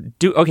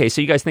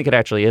so you guys think it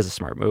actually is a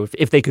smart move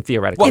if they could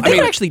theoretically? If they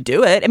could actually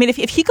do it. I mean, if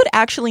he could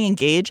actually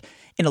engage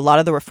in a lot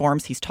of the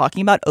reforms he's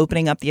talking about,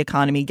 opening up the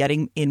economy,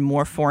 getting in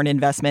more foreign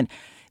investment,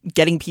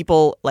 getting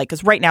people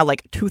because right now,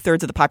 like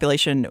 2/3 of the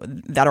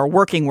population that are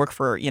working work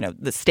for,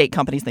 the state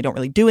companies. They don't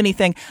really do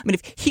anything. I mean,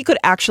 if he could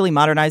actually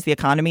modernize the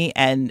economy,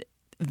 and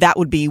that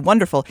would be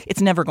wonderful.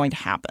 It's never going to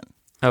happen.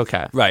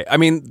 Okay. Right. I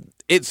mean,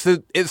 it's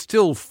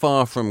still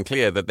far from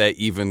clear that they're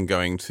even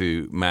going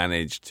to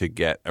manage to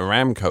get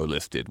Aramco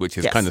listed, which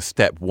is Yes. kind of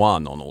step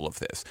one on all of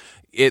this.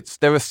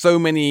 There are so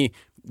many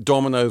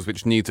dominoes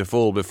which need to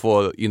fall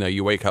before,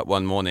 you wake up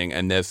one morning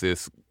and there's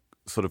this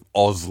sort of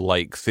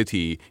Oz-like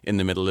city in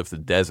the middle of the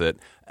desert.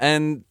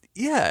 And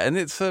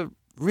it's a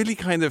really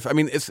kind of, I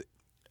mean, it's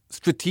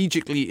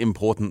strategically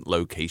important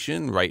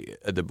location right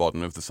at the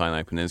bottom of the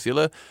Sinai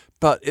Peninsula,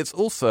 but it's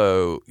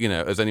also,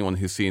 as anyone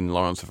who's seen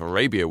Lawrence of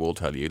Arabia will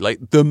tell you,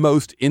 like the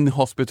most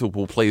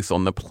inhospitable place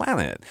on the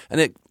planet.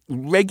 And it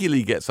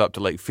regularly gets up to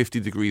like 50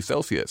 degrees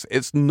Celsius.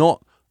 It's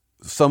not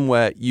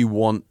somewhere you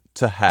want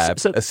to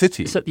have a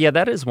city. So yeah,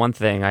 that is one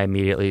thing I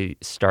immediately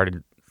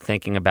started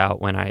thinking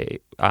about when I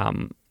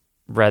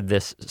read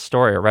this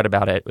story or read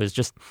about it. Was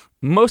just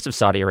most of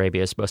Saudi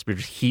Arabia is supposed to be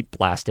just heat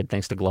blasted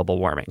thanks to global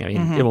warming. I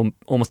mean, it will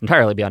almost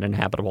entirely be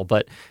uninhabitable.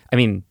 But I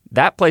mean,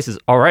 that place is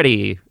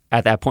already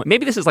at that point.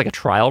 Maybe this is like a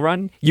trial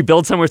run. You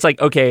build somewhere, it's like,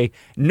 okay,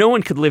 no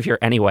one could live here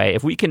anyway.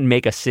 If we can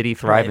make a city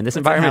thrive in this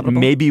environment,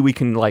 maybe we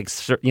can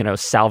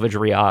salvage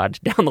Riyadh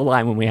down the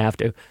line when we have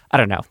to. I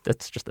don't know.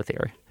 That's just a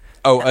theory.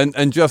 Oh,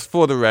 and just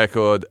for the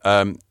record,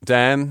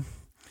 Dan,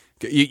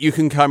 you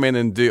can come in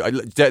and do.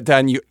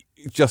 Dan, you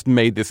just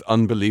made this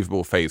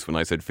unbelievable face when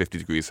I said 50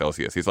 degrees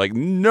Celsius. He's like,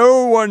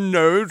 no one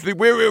knows.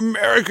 We're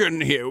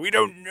American here. We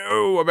don't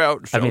know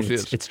about Celsius. I mean,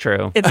 it's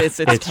true.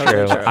 It's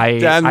true.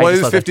 Dan, what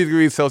is 50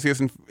 degrees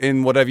Celsius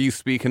in whatever you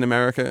speak in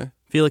America?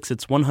 Felix,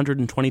 it's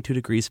 122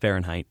 degrees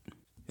Fahrenheit.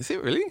 Is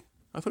it really?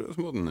 I thought it was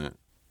more than that.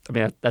 I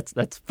mean, that's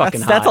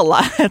fucking hot. That's a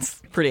lot.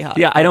 That's pretty hot.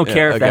 Yeah, I don't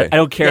care if okay. I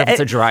don't care if it's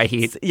a dry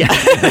heat. Yeah.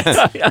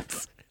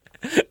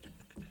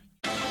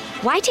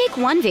 Why take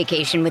one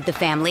vacation with the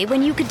family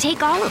when you could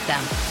take all of them?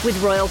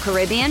 With Royal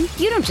Caribbean,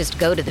 you don't just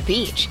go to the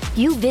beach.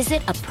 You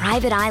visit a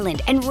private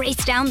island and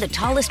race down the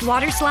tallest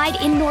water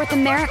slide in North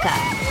America.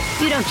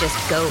 You don't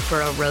just go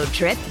for a road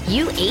trip.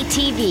 You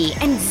ATV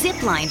and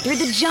zip line through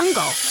the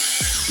jungle.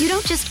 You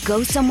don't just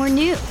go somewhere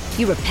new.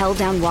 You rappel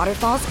down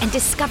waterfalls and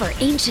discover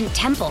ancient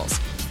temples.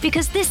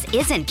 Because this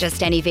isn't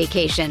just any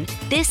vacation.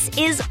 This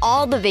is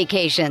all the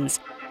vacations.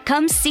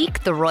 Come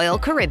seek the Royal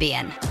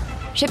Caribbean.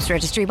 Ships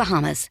Registry,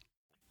 Bahamas.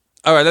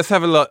 All right, let's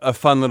have a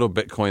fun little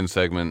Bitcoin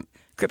segment.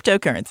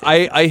 Cryptocurrency.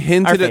 I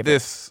hinted Our at favorite.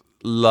 this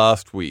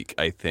last week,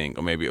 I think,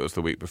 or maybe it was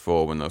the week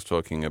before when I was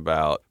talking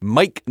about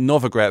Mike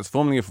Novogratz,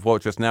 formerly of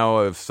Fortress, now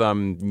of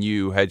some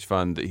new hedge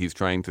fund that he's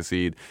trying to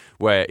seed,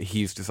 where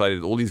he's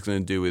decided all he's going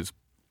to do is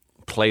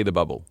play the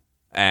bubble.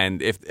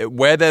 And if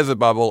where there's a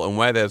bubble and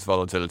where there's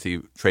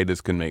volatility,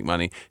 traders can make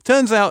money.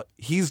 Turns out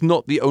he's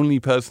not the only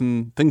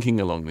person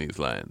thinking along these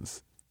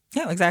lines.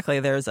 Yeah, exactly.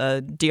 There's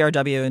a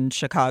DRW in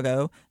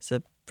Chicago. It's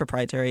a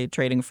proprietary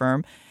trading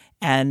firm,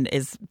 and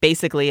is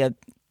basically a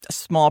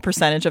small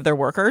percentage of their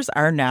workers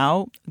are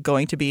now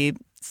going to be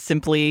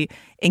simply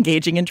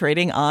engaging in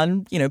trading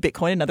on,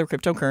 Bitcoin and other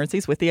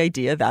cryptocurrencies with the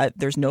idea that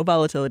there's no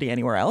volatility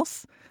anywhere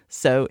else.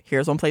 So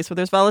here's one place where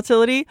there's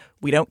volatility.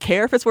 We don't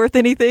care if it's worth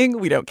anything.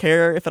 We don't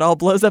care if it all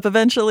blows up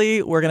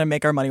eventually. We're going to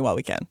make our money while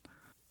we can.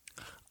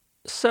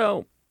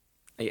 So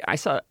I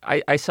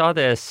saw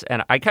this,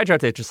 and I kind of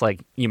tried to just like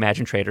you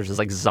imagine traders as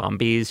like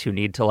zombies who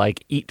need to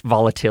like eat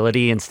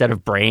volatility instead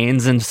of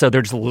brains, and so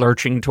they're just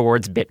lurching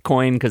towards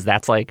Bitcoin because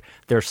that's like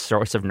their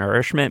source of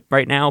nourishment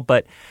right now.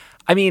 But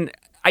I mean,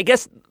 I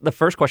guess the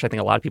first question I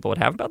think a lot of people would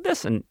have about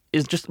this and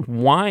is just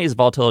why is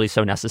volatility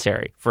so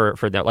necessary for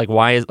them? Like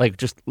why is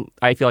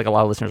I feel like a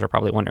lot of listeners are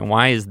probably wondering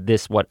why is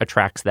this what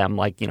attracts them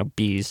like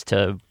bees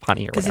to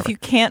honey or whatever. Because if you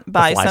can't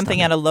buy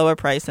something at a lower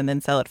price and then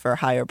sell it for a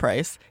higher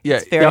price,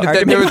 it's very hard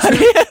to make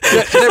money.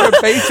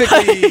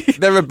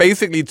 There are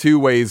basically two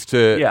ways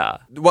to. Yeah.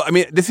 Well, I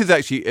mean, this is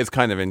actually it's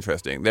kind of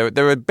interesting.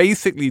 There are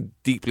basically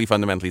deeply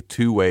fundamentally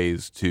two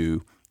ways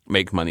to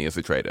make money as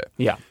a trader.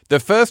 Yeah. The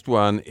first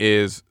one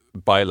is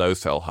buy low,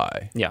 sell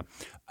high. Yeah.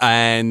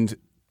 And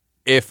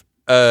if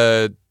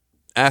a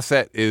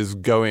asset is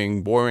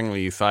going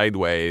boringly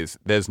sideways,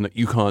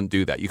 you can't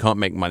do that. You can't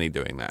make money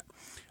doing that.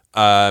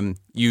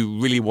 You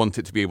really want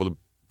it to be able to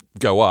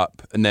go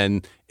up. And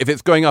then if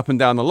it's going up and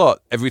down a lot,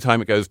 every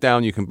time it goes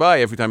down, you can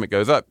buy. Every time it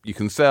goes up, you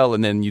can sell.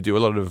 And then you do a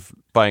lot of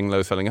buying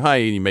low, selling high,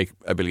 and you make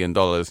 $1 billion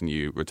and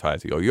you retire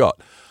to your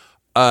yacht.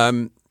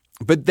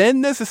 But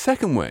then there's a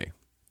second way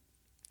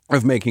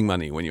of making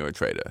money when you're a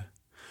trader,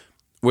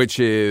 which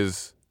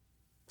is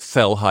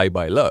sell high,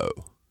 buy low,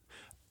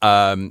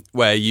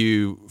 where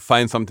you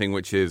find something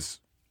which is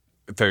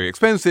very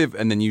expensive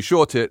and then you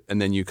short it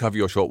and then you cover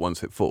your short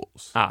once it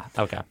falls. Ah,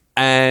 okay.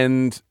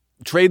 And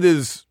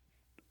traders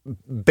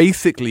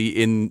basically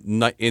in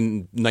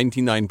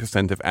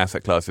 99% of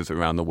asset classes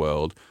around the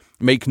world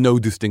make no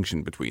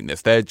distinction between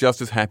this. They're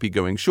just as happy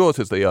going short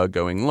as they are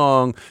going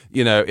long.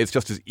 It's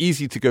just as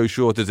easy to go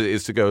short as it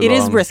is to go long. It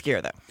is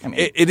riskier, though. I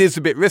mean, it is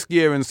a bit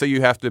riskier, and so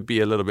you have to be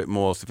a little bit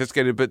more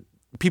sophisticated. But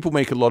people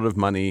make a lot of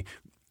money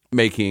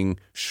making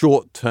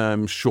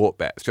short-term short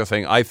bets, just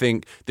saying, I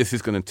think this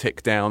is going to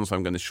tick down, so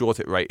I'm going to short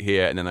it right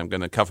here, and then I'm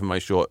going to cover my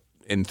short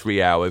in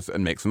 3 hours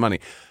and make some money.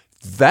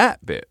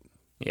 That bit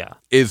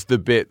is the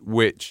bit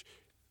which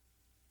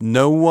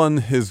no one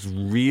has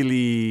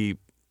really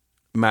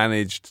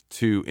managed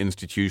to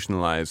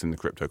institutionalize in the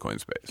crypto coin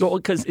space. Well,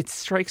 because it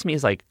strikes me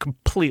as like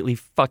completely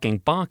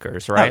fucking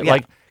bonkers, right? Oh, yeah.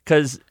 Like,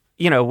 because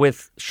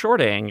with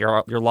shorting,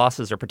 your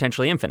losses are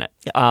potentially infinite.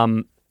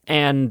 Yeah.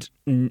 And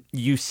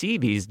you see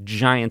these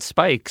giant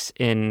spikes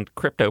in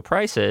crypto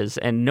prices,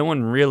 and no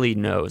one really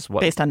knows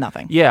what. Based on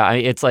nothing. Yeah,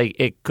 it's like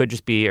it could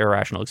just be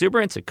irrational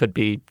exuberance. It could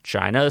be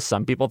China.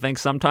 Some people think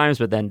sometimes,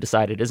 but then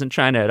decide it isn't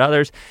China at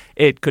others.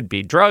 It could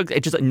be drugs.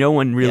 It just no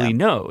one really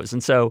knows,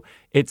 and so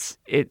it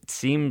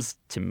seems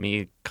to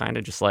me kind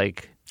of just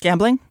like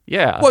gambling.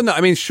 Yeah. Well, no,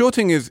 I mean,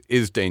 shorting is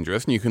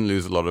dangerous, and you can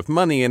lose a lot of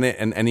money in it.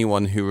 And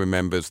anyone who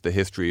remembers the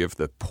history of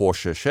the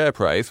Porsche share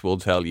price will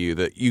tell you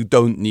that you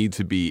don't need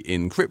to be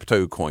in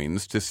crypto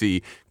coins to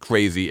see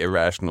crazy,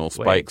 irrational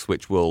spikes,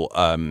 which will,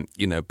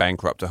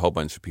 bankrupt a whole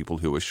bunch of people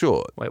who were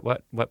short. Wait,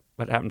 what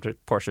happened to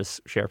Porsche's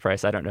share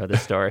price? I don't know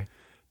this story.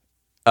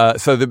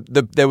 So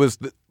there was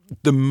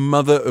the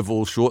mother of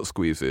all short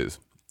squeezes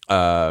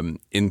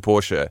in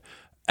Porsche.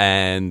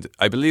 And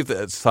I believe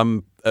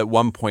that at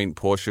one point,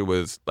 Porsche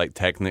was like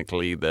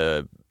technically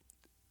the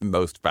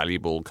most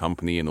valuable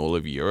company in all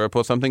of Europe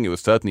or something. It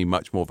was certainly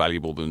much more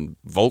valuable than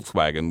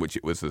Volkswagen, which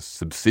it was a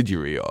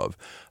subsidiary of.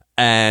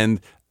 And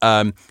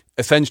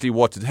essentially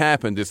what had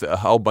happened is that a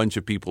whole bunch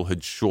of people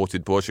had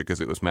shorted Porsche because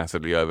it was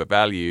massively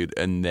overvalued,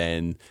 and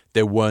then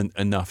there weren't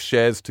enough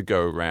shares to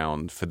go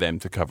around for them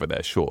to cover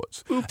their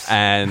shorts. Oops.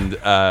 And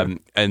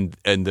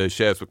the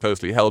shares were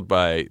closely held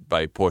by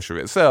Porsche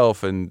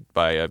itself, and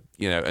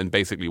and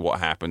basically what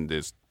happened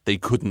is they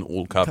couldn't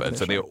all cover it,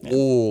 so they were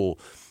all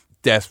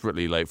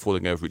desperately like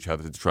falling over each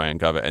other to try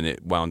and cover, and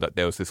it wound up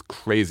there was this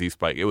crazy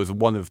spike. It was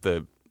one of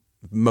the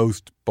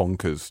most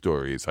bonkers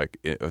stories like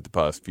of the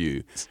past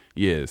few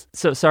years.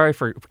 So sorry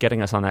for getting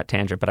us on that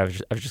tangent, but I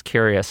was just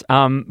curious.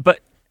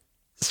 But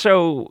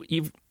so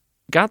you've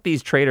got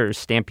these traders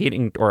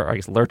stampeding, or I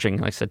guess lurching,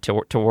 like I said,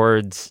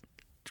 towards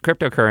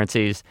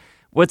cryptocurrencies.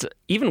 What's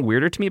even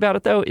weirder to me about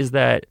it, though, is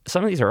that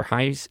some of these are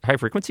high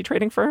frequency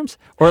trading firms,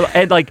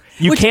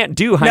 you can't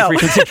do high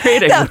frequency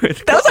trading. That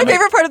was my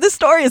favorite part of this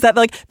story is that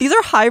like these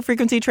are high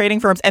frequency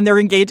trading firms, and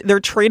they're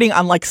trading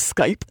on like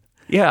Skype.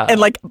 Yeah. And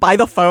like by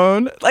the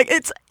phone. Like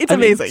it's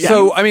amazing. Yeah.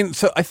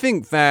 So I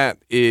think that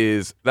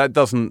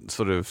doesn't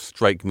sort of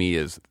strike me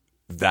as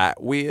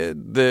that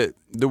weird. The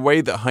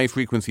way that high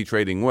frequency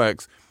trading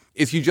works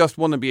is you just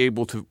want to be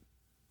able to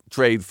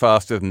trade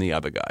faster than the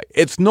other guy.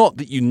 It's not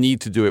that you need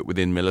to do it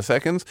within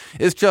milliseconds.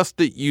 It's just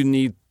that you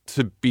need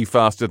to be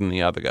faster than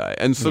the other guy.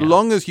 And so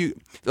long as you,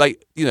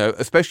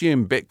 especially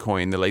in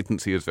Bitcoin, the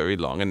latency is very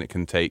long and it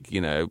can take,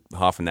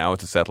 half an hour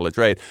to settle a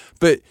trade.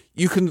 But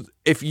you can,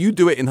 if you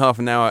do it in half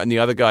an hour and the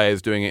other guy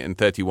is doing it in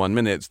 31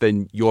 minutes,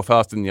 then you're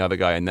faster than the other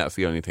guy and that's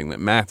the only thing that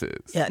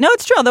matters. Yeah, no,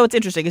 it's true. Although it's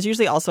interesting because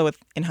usually also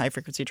in high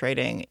frequency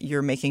trading,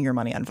 you're making your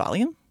money on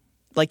volume.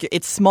 Like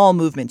it's small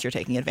movements you're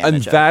taking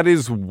advantage of. And that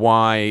is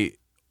why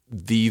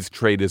these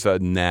traders are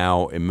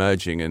now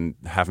emerging and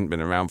haven't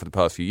been around for the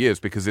past few years,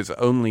 because it's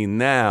only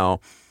now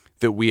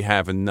that we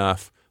have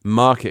enough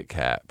market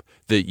cap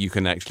that you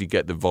can actually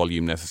get the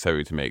volume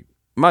necessary to make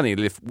money.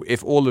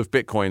 If all of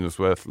Bitcoin was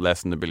worth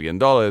less than $1 billion,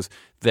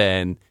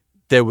 then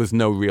there was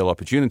no real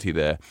opportunity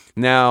there.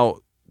 Now,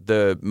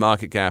 the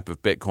market cap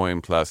of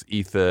Bitcoin plus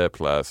Ether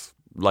plus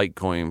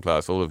Litecoin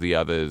plus all of the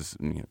others,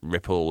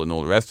 Ripple and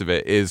all the rest of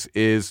it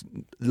is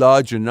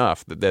large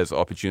enough that there's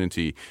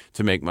opportunity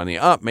to make money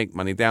up, make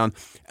money down.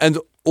 And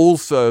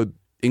also,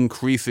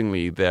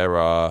 increasingly, there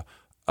are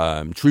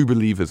true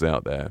believers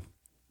out there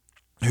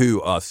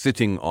who are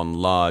sitting on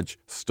large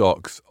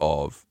stocks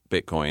of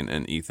Bitcoin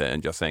and Ether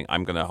and just saying,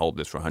 I'm going to hold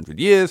this for 100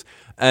 years.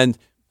 And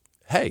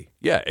hey,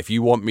 yeah, if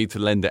you want me to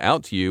lend it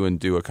out to you and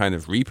do a kind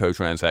of repo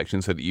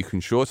transaction so that you can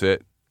short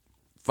it,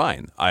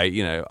 fine.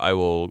 I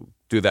will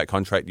do that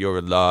contract. You're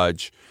a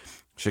large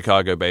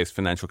Chicago-based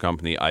financial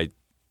company. I'm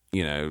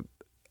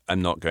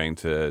not going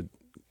to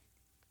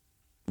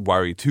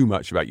worry too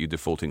much about you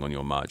defaulting on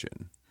your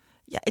margin.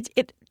 Yeah,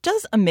 it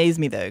does amaze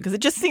me though, because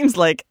it just seems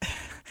like,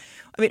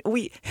 I think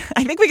we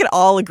can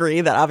all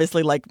agree that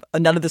obviously like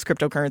none of this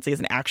cryptocurrency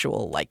is an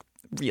actual like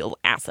real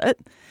asset.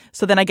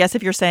 So then I guess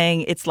if you're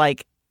saying it's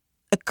like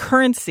a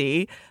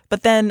currency,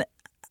 but then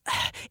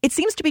it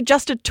seems to be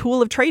just a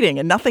tool of trading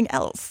and nothing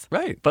else.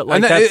 Right. But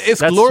like it's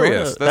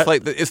glorious.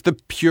 It's the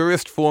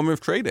purest form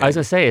of trading. I was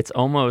going to say, it's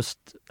almost,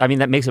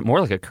 that makes it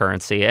more like a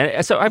currency.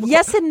 And so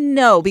yes and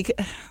no.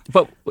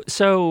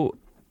 So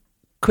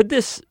could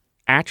this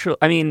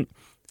actually,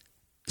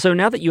 so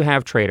now that you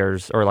have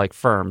traders or like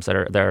firms that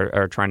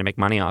are trying to make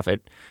money off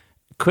it,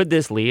 could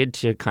this lead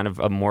to kind of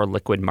a more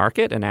liquid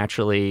market and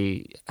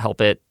actually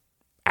help it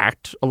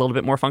act a little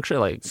bit more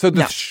functionally? So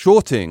the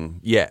shorting,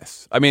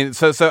 yes.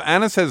 So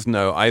Anna says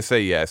no, I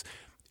say yes.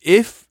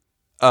 If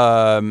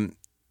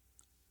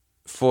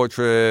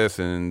Fortress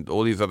and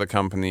all these other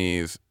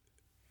companies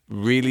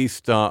really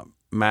start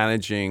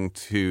managing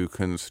to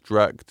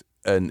construct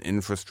an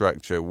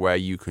infrastructure where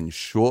you can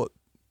short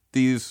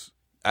these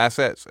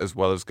assets as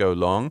well as go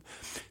long,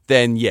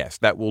 then yes,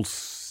 that will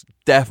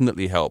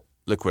definitely help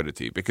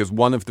liquidity, because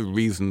one of the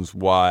reasons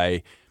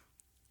why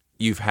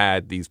you've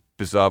had these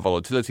bizarre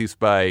volatility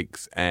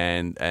spikes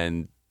and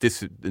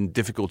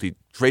difficulty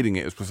trading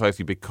it is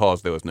precisely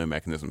because there was no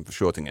mechanism for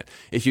shorting it.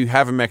 If you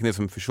have a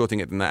mechanism for shorting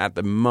it, then at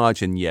the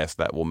margin, yes,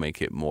 that will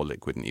make it more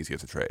liquid and easier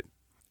to trade.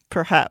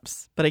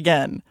 Perhaps. But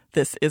again,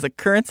 this is a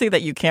currency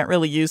that you can't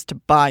really use to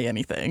buy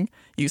anything.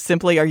 You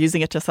simply are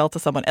using it to sell to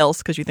someone else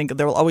because you think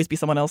there will always be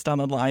someone else down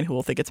the line who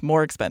will think it's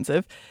more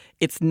expensive.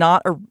 It's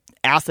not an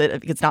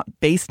asset. It's not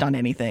based on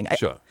anything.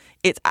 Sure.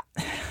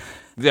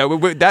 Yeah,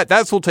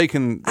 that's all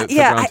taken for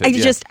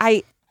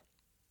granted.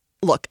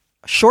 Look,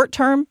 short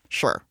term,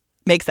 sure,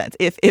 makes sense.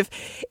 If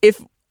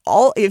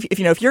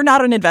you're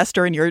not an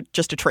investor and you're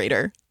just a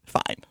trader,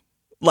 fine.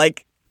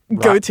 Like,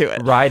 go to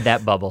it. Ride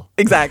that bubble.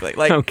 Exactly.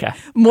 Like, okay.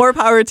 More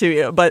power to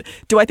you. But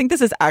do I think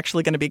this is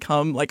actually going to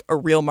become like a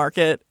real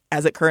market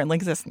as it currently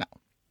exists? No.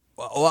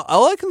 Well,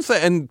 all I can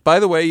say, and by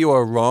the way, you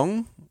are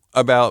wrong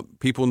about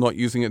people not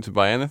using it to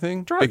buy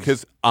anything. Drugs.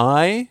 Because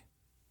I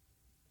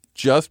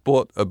just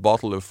bought a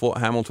bottle of Fort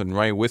Hamilton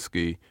rye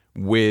whiskey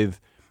with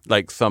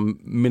like some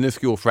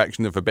minuscule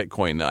fraction of a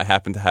Bitcoin that I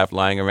happened to have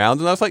lying around.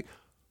 And I was like,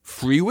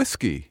 free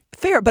whiskey.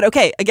 Fair. But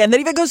okay, again, that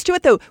even goes to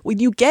it though. When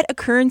you get a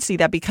currency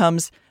that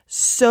becomes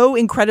so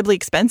incredibly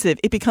expensive,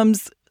 it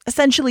becomes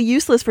essentially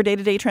useless for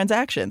day-to-day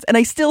transactions. And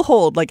I still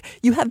hold, like,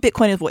 you have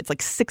Bitcoin of it's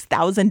like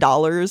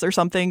 $6,000 or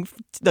something.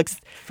 Like,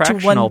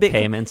 fractional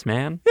payments,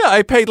 man. Yeah,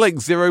 I paid like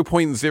 0.01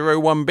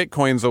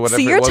 Bitcoins or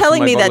whatever. So you're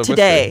telling me that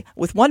today,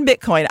 with one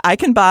Bitcoin, I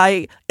can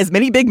buy as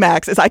many Big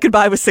Macs as I could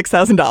buy with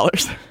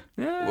 $6,000.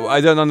 Well, I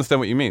don't understand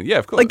what you mean. Yeah,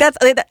 of course. Like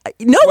I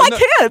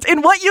can't.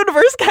 In what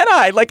universe can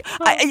I? Like,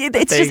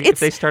 if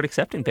they start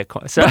accepting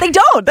Bitcoin, so. But they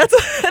don't. That's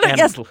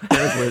Anna's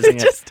losing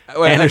it.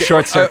 Anna's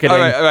short circuiting. All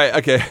right.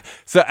 Okay.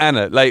 So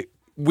Anna, like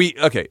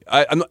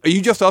are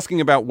you just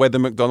asking about whether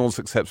McDonald's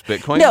accepts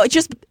Bitcoin? No, it's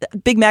just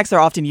Big Macs are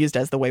often used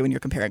as the way when you're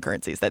comparing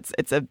currencies.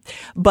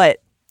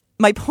 But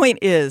my point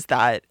is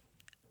that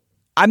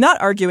I'm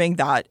not arguing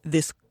that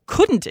this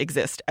couldn't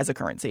exist as a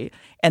currency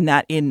and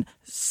that in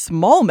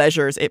small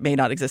measures it may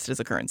not exist as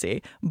a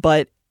currency.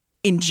 But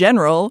in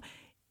general,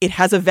 it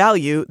has a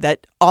value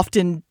that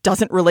often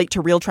doesn't relate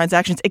to real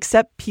transactions,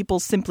 except people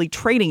simply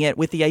trading it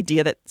with the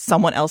idea that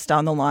someone else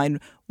down the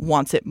line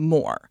wants it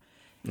more.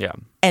 Yeah.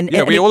 And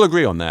we all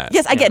agree on that.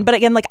 Yes, but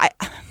again, like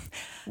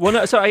Well,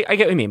 no, so I get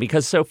what you mean,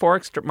 because so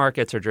forex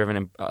markets are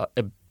driven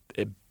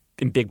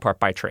in big part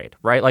by trade,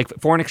 right? Like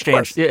foreign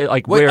exchange,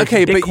 like where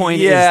Bitcoin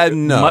is.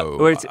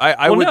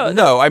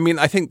 No. I mean,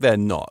 I think they're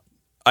not.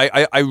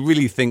 I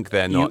really think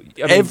they're not.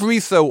 Every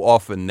so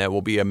often, there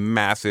will be a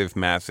massive,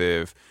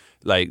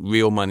 like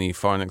real money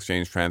foreign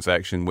exchange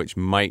transaction which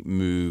might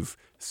move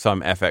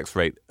some FX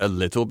rate a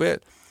little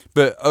bit,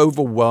 but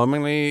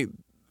overwhelmingly,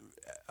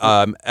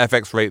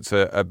 FX rates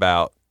are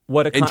about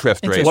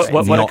interest rates.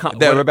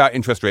 They're about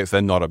interest rates. They're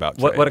not about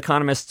trade. What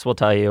economists will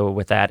tell you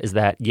with that is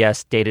that,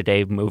 yes,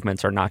 day-to-day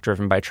movements are not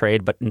driven by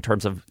trade, but in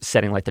terms of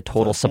setting like the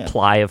total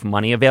supply of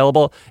money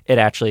available, it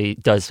actually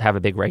does have a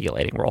big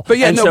regulating role. But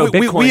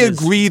we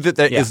agree that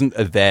there isn't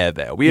a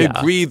there. We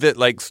agree that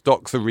like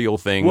stocks are real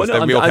things,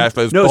 they're real cash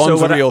flows,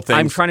 bonds are real things.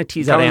 I'm trying to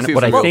tease out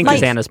what I think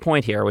is Anna's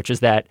point here, which is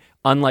that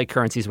unlike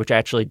currencies which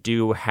actually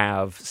do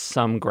have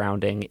some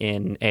grounding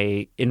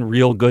in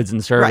real goods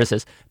and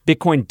services,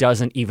 Bitcoin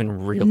doesn't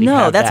even really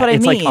have that's that. What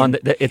I mean.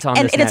 It's on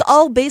and this it's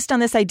all based on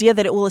this idea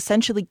that it will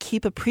essentially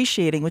keep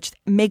appreciating, which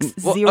makes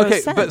zero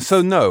sense. But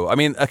so no. I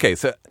mean,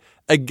 so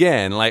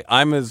again, like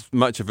I'm as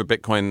much of a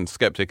Bitcoin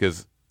skeptic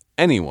as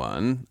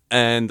anyone,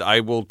 and I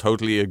will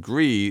totally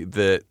agree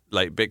that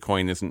like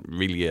Bitcoin isn't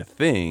really a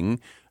thing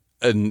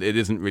and it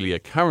isn't really a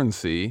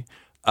currency.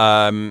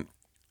 And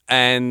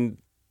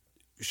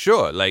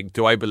sure, like,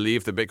 do I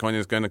believe that Bitcoin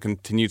is going to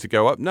continue to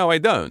go up? No, I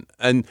don't.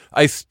 And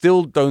I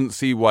still don't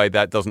see why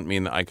that doesn't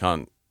mean that I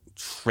can't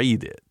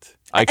trade it.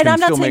 And I'm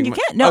not saying you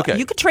can't. No,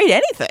 you could trade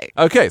anything.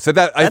 Okay, so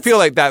I feel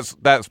like that's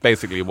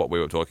basically what we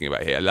were talking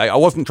about here. Like, I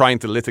wasn't trying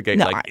to litigate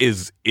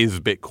is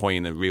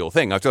Bitcoin a real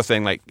thing? I was just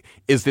saying, like,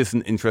 is this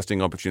an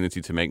interesting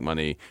opportunity to make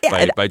money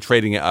by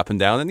trading it up and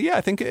down? And yeah,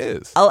 I think it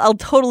is. I'll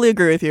totally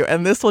agree with you.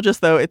 And this will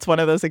just, though, it's one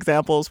of those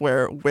examples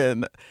where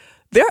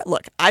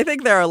look, I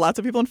think there are lots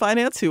of people in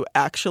finance who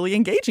actually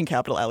engage in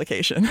capital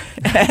allocation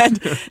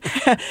and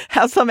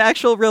have some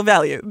actual real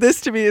value.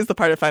 This, to me, is the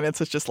part of finance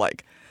that's just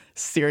like,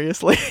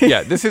 seriously.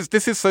 Yeah, this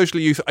is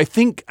socially useful. I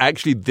think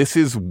actually this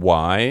is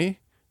why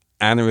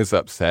Anna is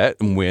upset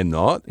and we're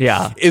not.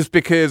 Yeah, is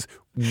because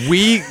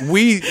we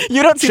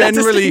you don't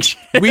see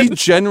we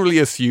generally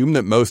assume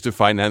that most of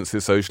finance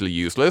is socially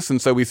useless,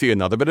 and so we see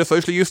another bit of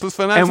socially useless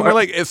finance, and we're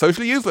like, it's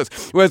socially useless.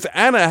 Whereas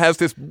Anna has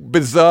this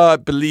bizarre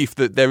belief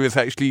that there is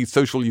actually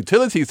social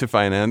utility to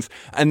finance,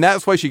 and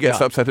that's why she gets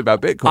upset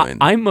about Bitcoin.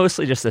 I'm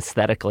mostly just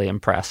aesthetically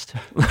impressed.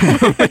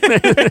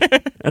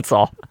 That's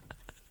all.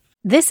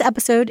 This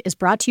episode is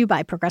brought to you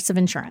by Progressive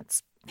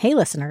Insurance. Hey,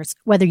 listeners,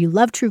 whether you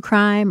love true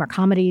crime or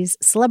comedies,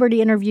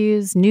 celebrity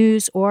interviews,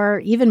 news, or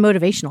even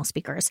motivational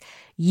speakers,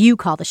 you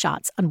call the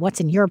shots on what's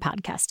in your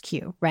podcast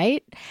queue,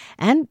 right?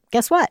 And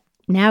guess what?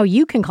 Now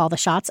you can call the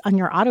shots on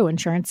your auto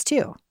insurance,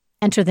 too.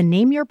 Enter the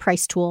Name Your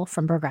Price tool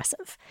from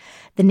Progressive.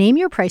 The Name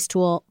Your Price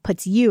tool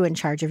puts you in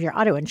charge of your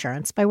auto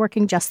insurance by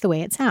working just the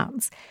way it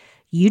sounds.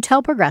 You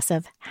tell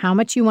Progressive how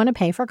much you want to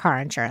pay for car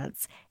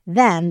insurance.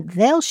 Then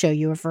they'll show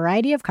you a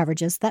variety of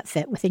coverages that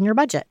fit within your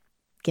budget,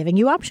 giving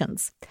you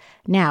options.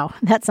 Now,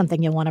 that's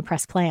something you'll want to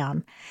press play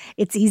on.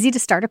 It's easy to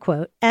start a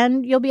quote,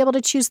 and you'll be able to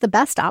choose the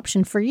best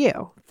option for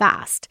you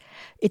fast.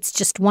 It's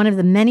just one of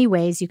the many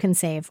ways you can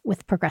save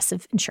with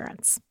Progressive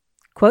Insurance.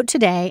 Quote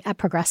today at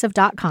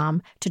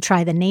Progressive.com to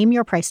try the Name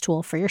Your Price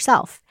tool for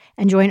yourself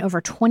and join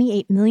over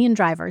 28 million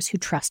drivers who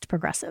trust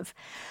Progressive.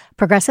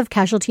 Progressive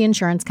Casualty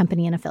Insurance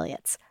Company and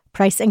Affiliates.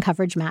 Price and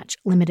coverage match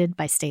limited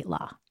by state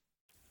law.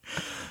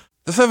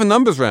 Let's have a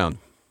numbers round.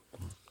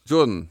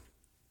 Jordan,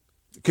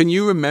 can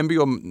you remember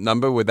your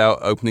number without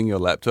opening your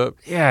laptop?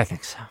 Yeah, I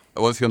think so.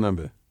 What's your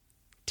number?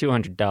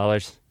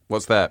 $200.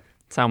 What's that?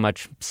 It's how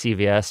much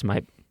CVS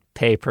might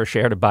pay per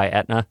share to buy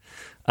Aetna,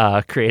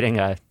 creating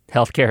a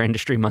healthcare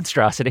industry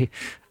monstrosity.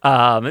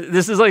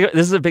 This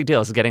is a big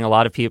deal. It's getting a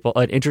lot of people,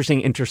 an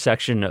interesting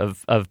intersection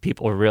of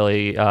people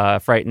really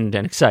frightened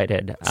and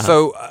excited.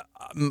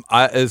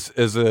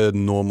 As a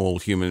normal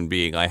human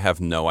being, I have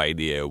no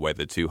idea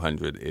whether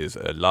 200 is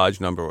a large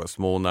number or a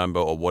small number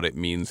or what it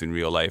means in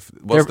real life.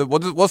 What's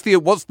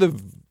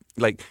the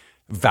like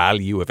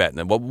value of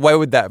Aetna? Where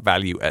would that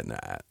value Aetna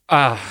at?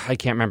 I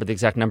can't remember the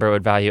exact number it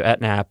would value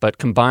Aetna at, but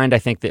combined, I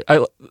think that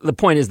the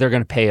point is they're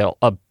going to pay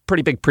a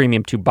pretty big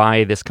premium to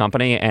buy this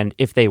company. And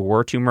if they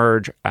were to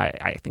merge,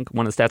 I think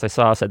one of the stats I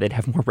saw said they'd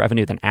have more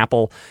revenue than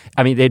Apple.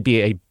 I mean, they'd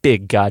be a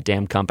big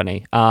goddamn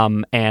company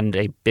and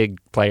a big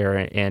player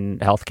in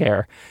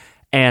healthcare.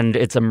 And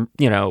it's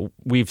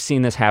we've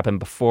seen this happen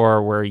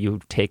before where you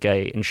take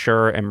a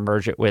insurer and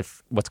merge it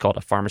with what's called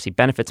a pharmacy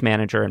benefits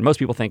manager. And most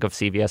people think of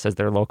CVS as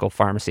their local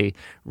pharmacy.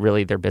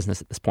 Really, their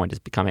business at this point is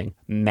becoming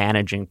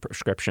managing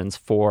prescriptions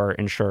for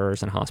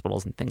insurers and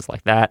hospitals and things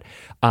like that.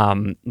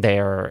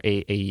 They're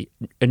a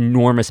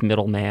enormous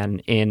middleman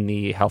in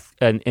the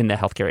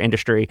healthcare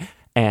industry.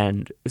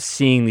 And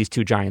seeing these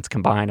two giants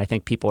combine, I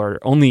think people are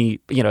only,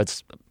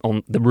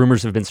 the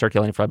rumors have been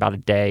circulating for about a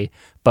day,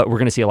 but we're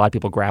going to see a lot of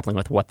people grappling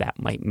with what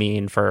that might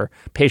mean for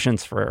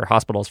patients, for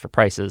hospitals, for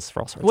prices,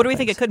 for all sorts of things. What do we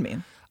think it could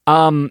mean?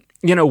 I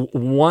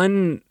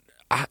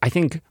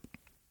think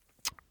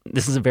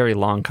this is a very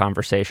long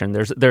conversation.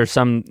 There's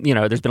some,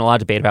 there's been a lot of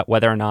debate about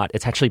whether or not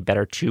it's actually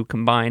better to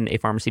combine a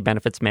pharmacy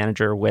benefits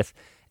manager with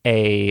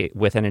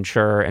an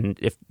insurer, and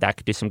if that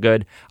could do some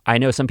good. I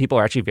know some people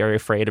are actually very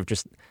afraid of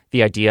just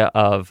the idea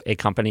of a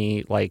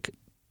company like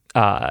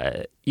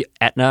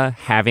Aetna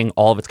having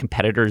all of its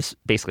competitors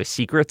basically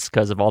secrets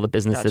because of all the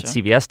business that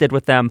CVS did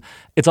with them.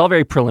 It's all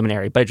very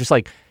preliminary, but just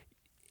like,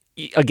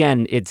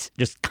 again, it's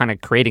just kind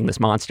of creating this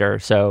monster.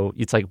 So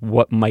it's like,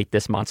 what might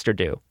this monster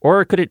do?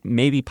 Or could it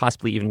maybe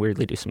possibly even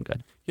weirdly do some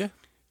good? Yeah.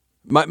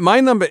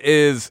 My number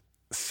is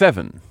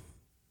 7.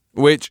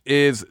 Which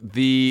is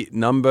the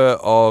number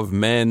of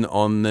men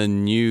on the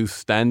new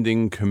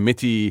standing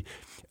committee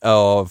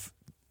of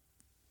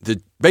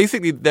the.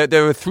 Basically,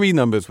 there are three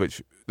numbers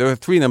which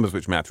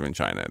matter in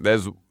China.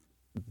 There's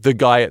the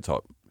guy at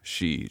top,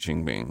 Xi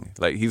Jinping,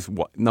 like he's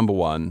number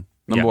one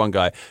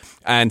guy,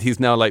 and he's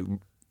now like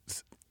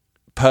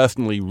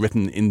personally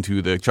written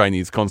into the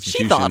Chinese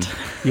constitution. She thought.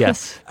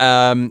 Yes,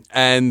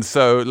 and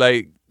so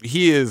like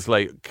he is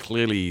like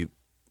clearly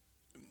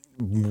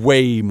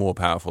way more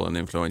powerful and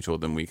influential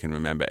than we can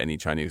remember any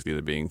Chinese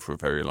leader being for a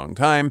very long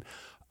time.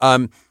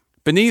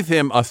 Beneath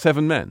him are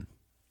 7 men.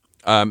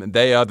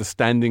 They are the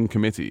standing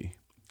committee.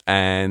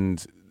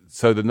 And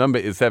so the number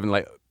is 7.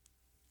 Like,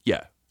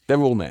 yeah,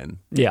 they're all men.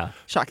 Yeah.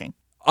 Shocking.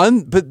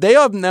 But they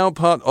are now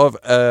part of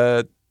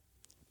a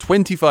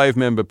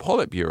 25-member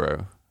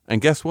Politburo. And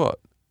guess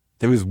what?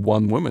 There is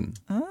one woman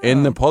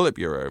in the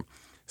Politburo.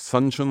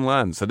 Sun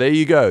Chunlan. So there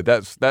you go.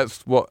 That's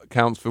what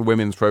counts for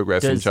women's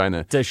progress in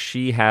China. Does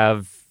she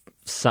have?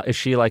 Is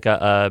she like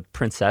a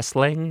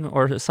princessling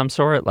or some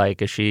sort? Like,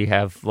 does she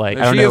have like?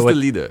 I don't know. She is the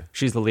leader.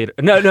 She's the leader.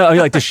 No. I mean,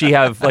 like, does she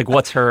have like?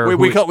 What's her?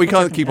 We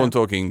can't keep on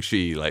talking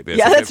she like this.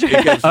 Yeah, that's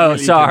right. Oh,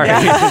 sorry.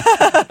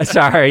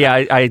 Sorry. Yeah,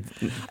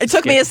 It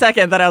took me a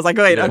second, but I was like,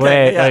 wait.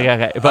 Okay.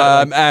 Okay.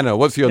 But Anna,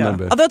 what's your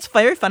number? Although it's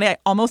very funny, I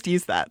almost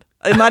used that.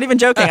 I'm not even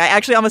joking. I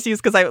actually almost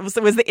used because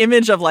it was the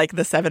image of like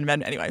the 7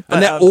 men anyway. But,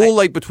 and they're all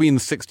like between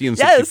 60 and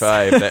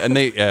 65. Yes. And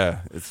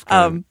it's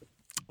kind of...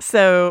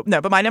 So no,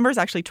 but my number is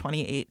actually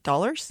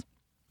 $28.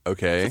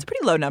 Okay. So it's a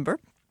pretty low number.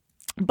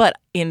 But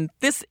in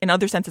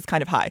other sense, it's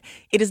kind of high.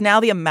 It is now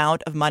the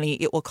amount of money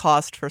it will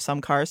cost for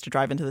some cars to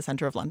drive into the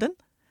center of London.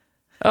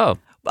 Oh.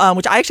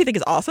 Which I actually think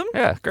is awesome.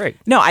 Yeah, great.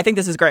 No, I think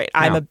this is great.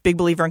 I'm a big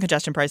believer in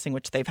congestion pricing,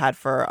 which they've had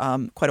for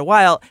quite a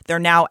while. They're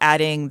now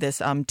adding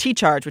this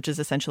T-charge, which is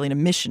essentially an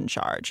emission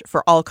charge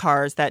for all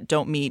cars that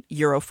don't meet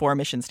Euro 4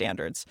 emission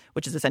standards,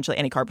 which is essentially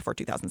any car before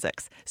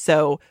 2006.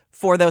 So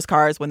for those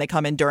cars, when they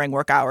come in during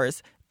work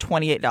hours,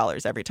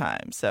 $28 every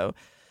time. So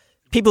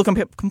people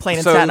complain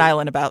in Staten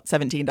Island about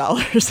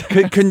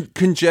 $17.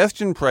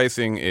 Congestion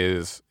pricing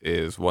is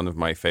one of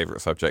my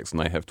favorite subjects,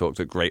 and I have talked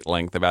at great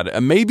length about it.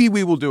 And maybe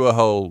we will do a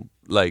whole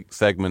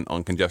segment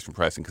on congestion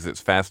pricing because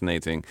it's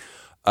fascinating.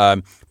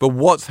 But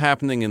what's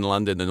happening in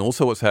London and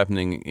also what's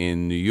happening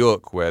in New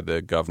York, where the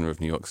governor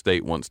of New York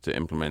State wants to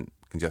implement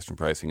congestion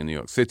pricing in New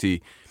York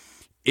City,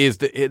 is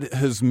that it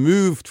has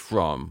moved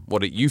from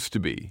what it used to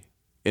be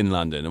in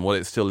London and what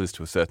it still is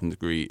to a certain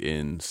degree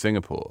in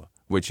Singapore,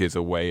 which is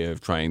a way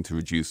of trying to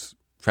reduce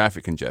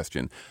traffic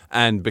congestion,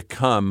 and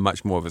become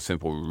much more of a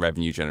simple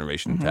revenue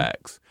generation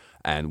tax.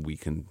 And we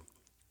can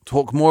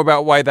talk more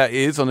about why that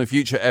is on a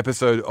future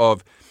episode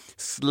of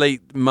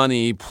Slate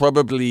Money,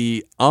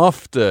 probably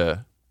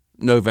after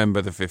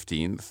November the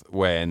 15th,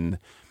 when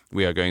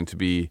we are going to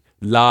be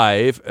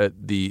live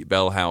at the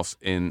Bell House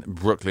in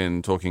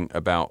Brooklyn talking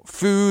about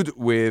food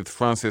with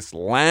Francis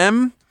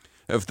Lam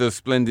of The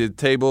Splendid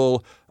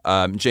Table,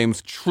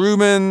 James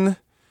Truman,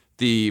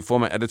 the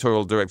former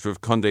editorial director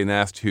of Condé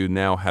Nast, who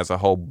now has a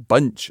whole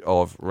bunch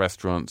of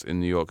restaurants in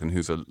New York and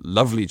who's a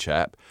lovely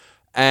chap.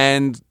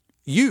 And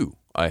you,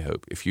 I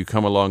hope, if you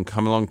come along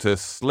to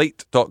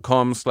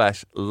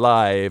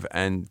slate.com/live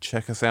and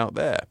check us out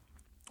there.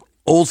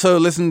 Also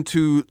listen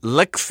to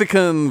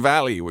Lexicon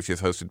Valley, which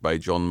is hosted by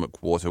John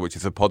McWhorter, which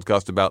is a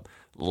podcast about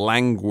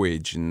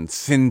language and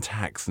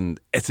syntax and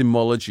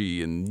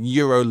etymology and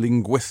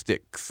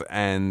neurolinguistics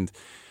and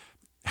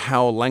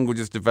how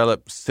languages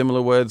develop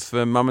similar words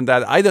for mum and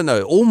dad. I don't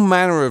know. All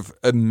manner of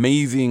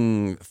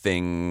amazing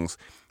things.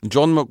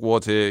 John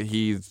McWhorter,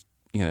 he's,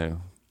 a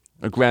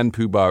grand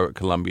poobah at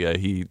Columbia.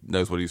 He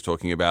knows what he's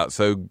talking about.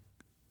 So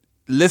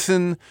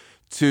listen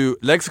to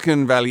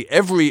Lexicon Valley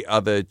every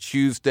other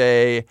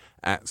Tuesday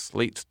at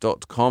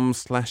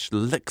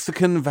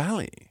slate.com/Lexicon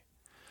Valley.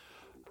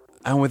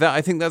 And with that,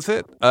 I think that's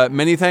it.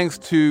 Many thanks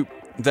to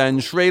Dan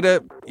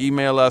Schrader.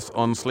 Email us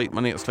on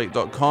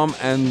slatemoney@slate.com,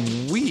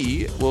 and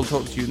we will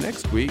talk to you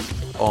next week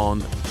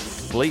on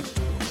Slate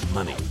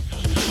Money.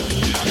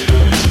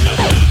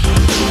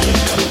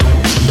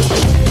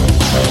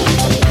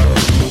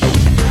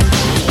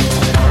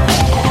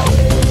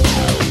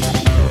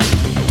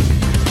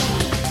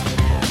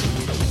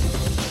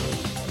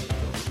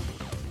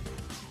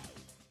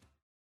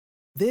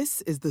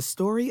 This is the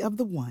story of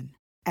the one.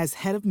 As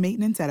head of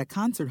maintenance at a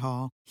concert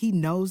hall, he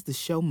knows the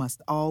show must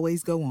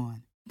always go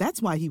on.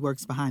 That's why he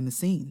works behind the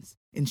scenes,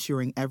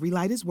 ensuring every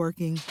light is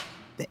working,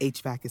 the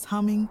HVAC is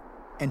humming,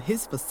 and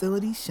his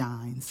facility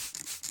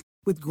shines.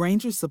 With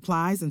Grainger's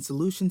supplies and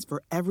solutions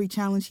for every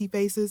challenge he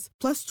faces,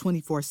 plus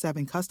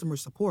 24/7 customer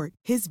support,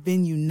 his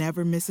venue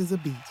never misses a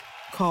beat.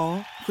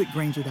 Call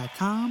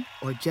quickgrainger.com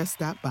or just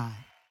stop by.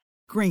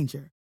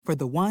 Grainger, for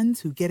the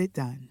ones who get it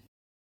done.